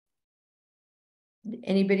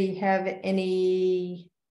 Anybody have any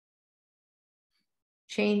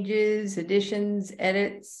changes, additions,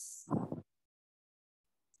 edits?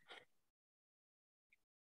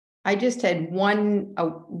 I just had one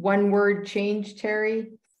word change,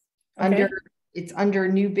 Terry. Okay. It's under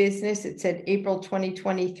new business. It said April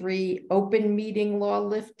 2023 open meeting law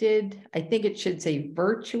lifted. I think it should say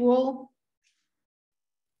virtual.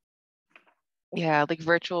 Yeah, like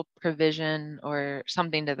virtual provision or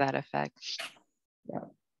something to that effect. Yeah.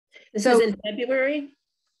 This So, is in February.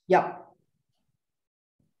 Yep.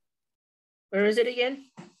 Where is it again?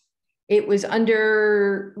 It was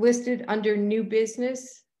listed under new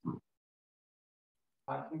business.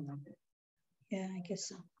 Yeah, I guess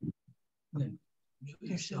so.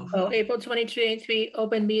 Oh, April 2023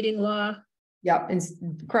 open meeting law. Yep, and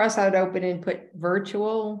cross out open and put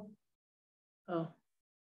virtual. Oh.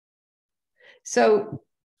 So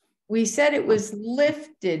we said it was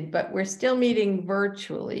lifted, but we're still meeting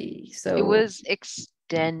virtually. So it was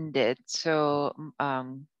extended. So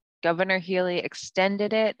Governor Healy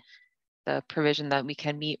extended it, the provision that we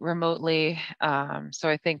can meet remotely. So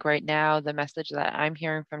I think right now the message that I'm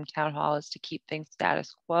hearing from Town Hall is to keep things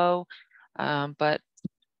status quo. But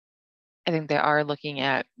I think they are looking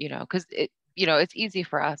at, because it's easy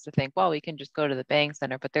for us to think, well, we can just go to the Bank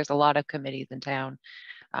Center, but there's a lot of committees in town.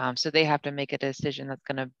 So they have to make a decision that's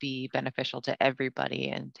going to be beneficial to everybody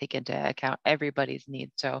and take into account everybody's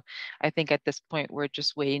needs. So I think at this point, we're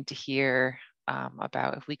just waiting to hear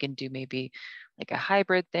about if we can do maybe like a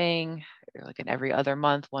hybrid thing, or like an every other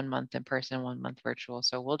month, 1 month in person, 1 month virtual.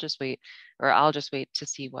 So we'll just wait, or I'll just wait to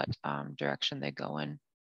see what direction they go in.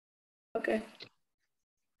 Okay.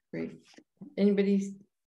 great. Anybody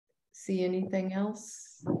see anything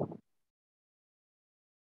else?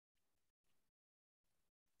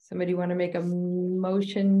 Somebody want to make a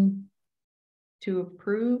motion to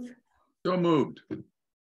approve? So moved.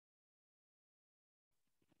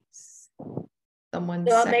 Someone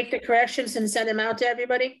So I'll second. make the corrections and send them out to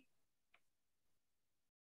everybody?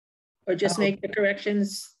 Or just Oh. make the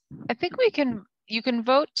corrections? I think you can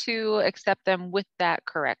vote to accept them with that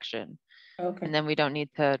correction. Okay. And then we don't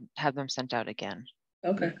need to have them sent out again.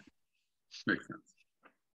 Okay. Makes sense.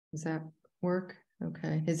 Does that work?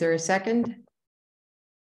 Okay. Is there a second?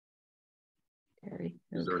 Terry.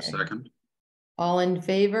 Is there a Okay. second? All in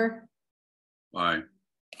favor? Aye.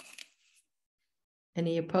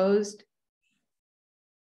 Any opposed?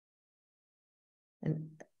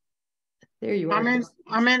 And there you are.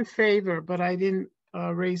 I'm in favor, but I didn't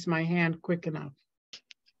raise my hand quick enough.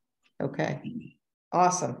 Okay.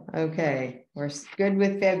 Awesome. Okay. We're good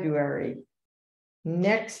with February.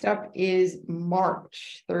 Next up is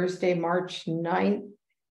March, Thursday, March 9th.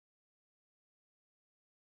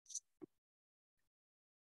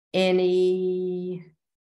 Any,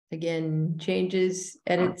 again, changes,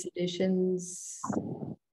 edits, additions?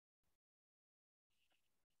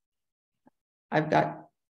 I've got,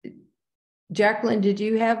 Jacqueline, did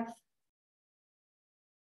you have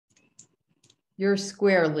your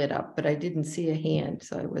square lit up, but I didn't see a hand,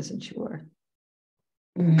 so I wasn't sure.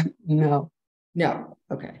 No. No,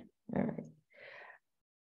 okay, all right.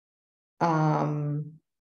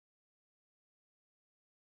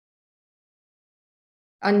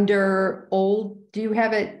 Under old, do you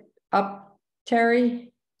have it up,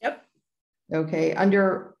 Terry? Yep. Okay,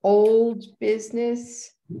 under old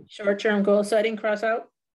business. Short-term goal setting, cross out.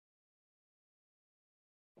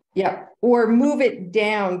 Yeah, or move it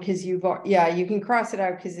down because yeah, you can cross it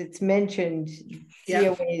out because it's mentioned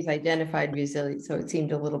Yeah. COA is identified resilience, so it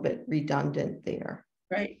seemed a little bit redundant there.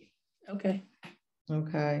 Right. Okay.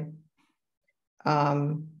 Okay.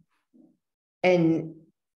 And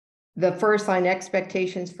the first line,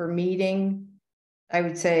 expectations for meeting, I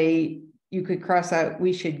would say you could cross out,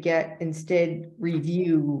 we should get, instead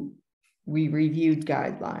review, we reviewed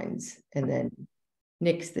guidelines, and then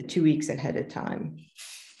nix the 2 weeks ahead of time.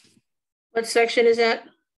 What section is that?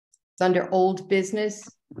 It's under old business.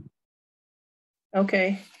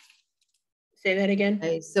 Okay. Say that again.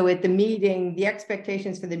 Okay, so at the meeting, the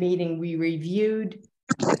expectations for the meeting, we reviewed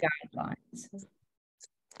the guidelines.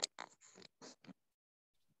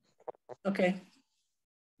 Okay.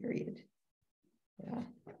 Period. Yeah.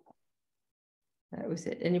 That was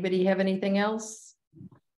it. Anybody have anything else?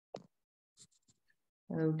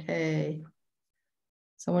 Okay.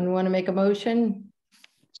 Someone want to make a motion?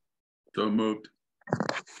 So moved.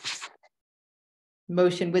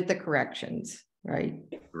 Motion with the corrections, right?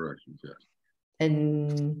 Corrections, yes.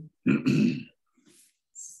 And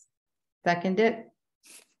second it?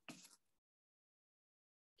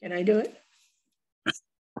 Can I do it?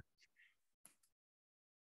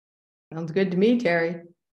 Sounds good to me, Terry.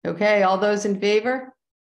 Okay, all those in favor?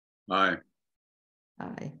 Aye.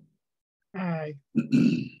 Aye. Aye.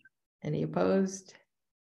 Any opposed?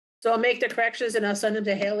 So I'll make the corrections and I'll send them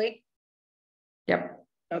to Haley. Yep.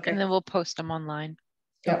 Okay. And then we'll post them online.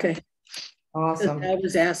 Yep. Okay. Awesome. I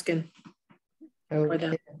was asking.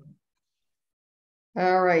 Okay.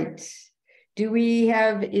 All right. Do we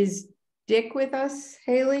have, is Dick with us,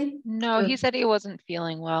 Haley? No, he said he wasn't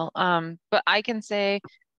feeling well. But I can say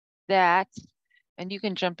that, and you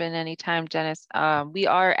can jump in anytime, Dennis. We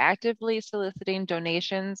are actively soliciting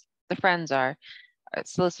donations. The Friends are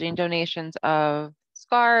soliciting donations of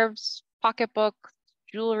scarves, pocketbooks,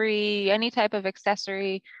 jewelry, any type of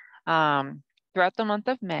accessory throughout the month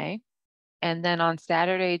of May. And then on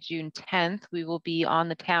Saturday, June 10th, we will be on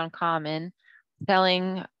the town common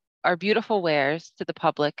selling our beautiful wares to the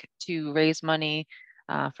public to raise money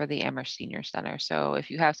for the Amherst Senior Center. So if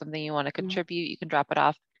you have something you want to contribute, you can drop it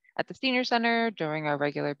off at the Senior Center during our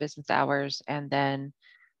regular business hours. And then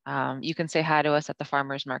you can say hi to us at the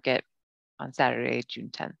farmer's market on Saturday, June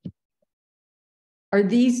 10th. Are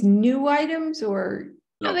these new items or?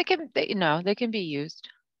 No, they can be used.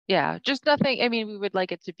 Yeah, just nothing. I mean, we would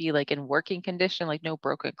like it to be like in working condition, like no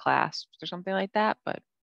broken clasps or something like that, but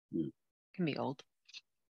it can be old.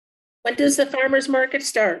 When does the farmer's market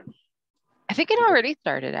start? I think it already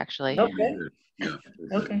started, actually. Okay. Yeah.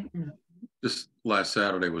 Okay. This last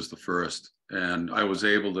Saturday was the first, and I was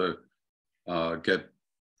able to get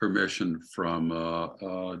permission from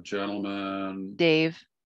a gentleman. Dave.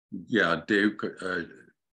 Yeah, Dave.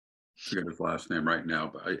 Forget his last name right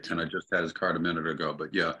now, but I just had his card a minute ago.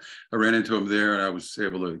 But yeah, I ran into him there, and I was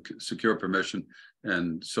able to secure permission,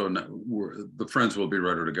 and so now the Friends will be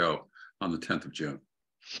ready to go on the 10th of June.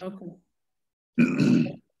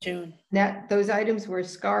 Okay. June. That those items were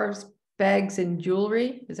scarves, bags, and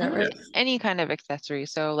jewelry. Is that right? Any kind of accessory.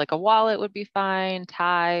 So like a wallet would be fine,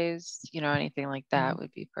 ties, anything like that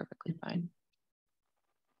would be perfectly fine.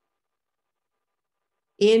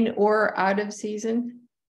 In or out of season?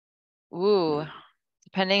 Ooh,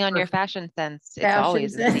 depending on your fashion sense, it's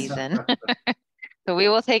always in season. So we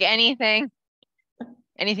will take anything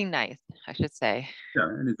nice, I should say. Yeah,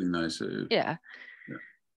 anything nice. Yeah.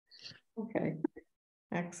 Okay,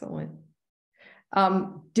 excellent.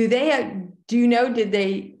 Or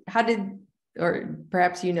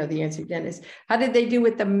perhaps you know the answer, Dennis, how did they do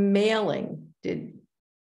with the mailing?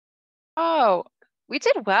 Oh, we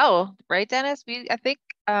did well, right, Dennis? I think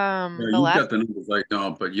Yeah, you got the numbers, I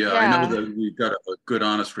don't, but yeah, I know that we got a good,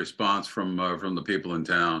 honest response from the people in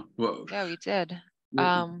town. Well, yeah, we did. We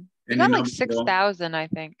any got like numbers at all? 6,000, I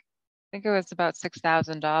think. I think it was about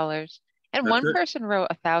 $6,000. And That's one it? person wrote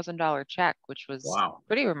a $1,000 check, which was Wow.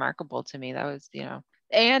 pretty remarkable to me. That was,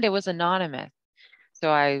 and it was anonymous. So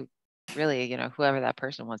I really, whoever that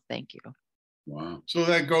person was, thank you. Wow. So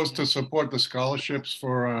that goes to support the scholarships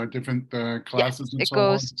for different classes and It so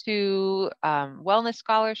on? goes to wellness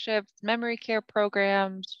scholarships, memory care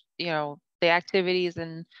programs, the activities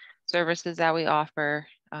and services that we offer.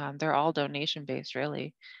 They're all donation based,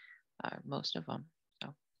 really, most of them.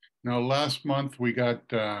 So. Now, last month we got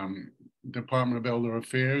Department of Elder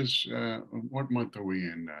Affairs. What month are we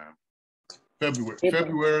in? February. April.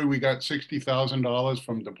 February, we got $60,000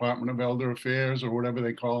 from Department of Elder Affairs, or whatever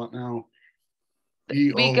they call it now.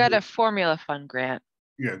 We got a formula fund grant.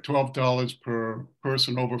 Yeah, $12 per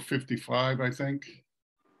person over 55, I think.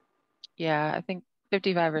 Yeah, I think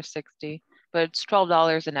 55 or 60. but it's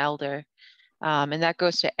 $12 an elder. And that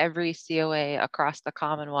goes to every COA across the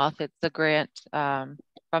Commonwealth. It's a grant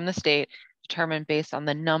from the state determined based on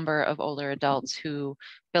the number of older adults who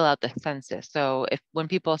fill out the census. So when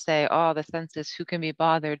people say, oh, the census, who can be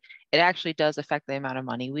bothered? It actually does affect the amount of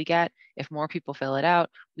money we get. If more people fill it out,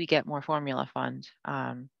 we get more formula fund.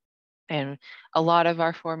 And a lot of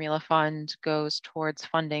our formula fund goes towards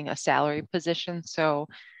funding a salary position. So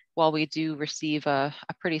while we do receive a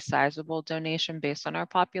pretty sizable donation based on our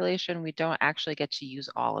population, we don't actually get to use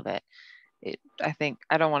all of it. I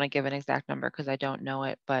don't want to give an exact number because I don't know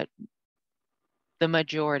it, but the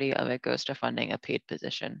majority of it goes to funding a paid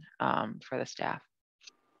position for the staff.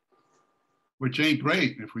 Which ain't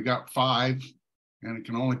great if we got 5 and it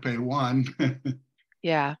can only pay 1.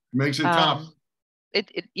 Yeah. Makes it tough.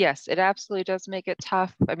 Yes, it absolutely does make it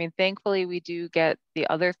tough. I mean, thankfully, we do get the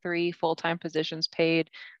other 3 full-time positions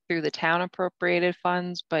paid through the town appropriated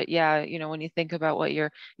funds. But yeah, you know, when you think about what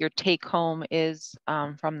your take home is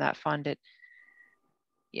from that fund, it'd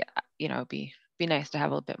be nice to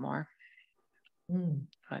have a little bit more.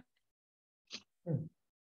 But. Okay.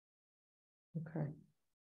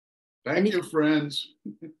 Thank you, friends.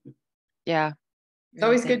 Yeah. It's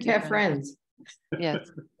always good to have friends.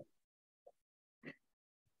 Yes.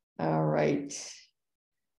 All right.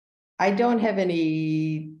 I don't have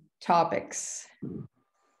any topics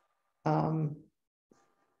for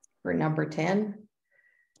number 10.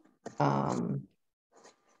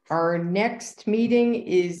 Our next meeting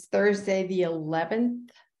is Thursday, the 11th.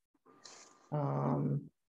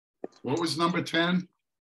 What was number 10?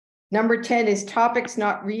 Number 10 is topics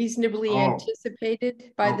not reasonably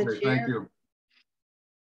anticipated by the chair. Thank you.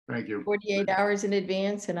 Thank you. 48 hours in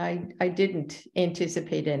advance, and I didn't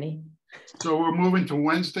anticipate any. So we're moving to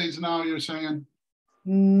Wednesdays now, you're saying?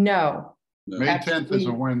 No. May 10th is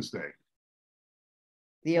a Wednesday.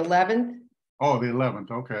 The 11th? Oh, the 11th,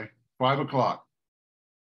 okay. 5 o'clock.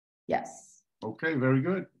 Yes. Okay, very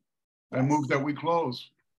good. I move that we close.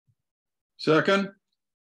 Second.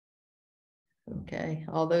 Okay,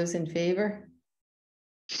 all those in favor?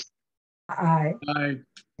 Aye. Aye.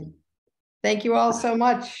 Thank you all so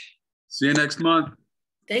much. See you next month.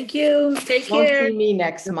 Thank you. Take Won't care. see me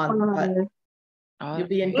next month, but you'll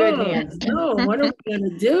be in good hands. No, what are we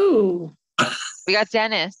gonna do? We got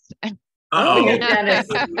Dennis. Uh-oh. We got Dennis.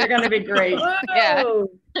 They're gonna be great. Yeah.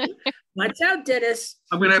 Watch out, Dennis.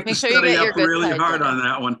 I'm gonna have Make to sure you study get your up good really side, hard Dennis. on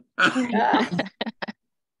that one.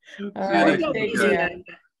 All right, next take time. care.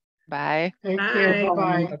 Bye. Take care. Bye.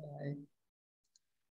 Bye-bye. Bye-bye.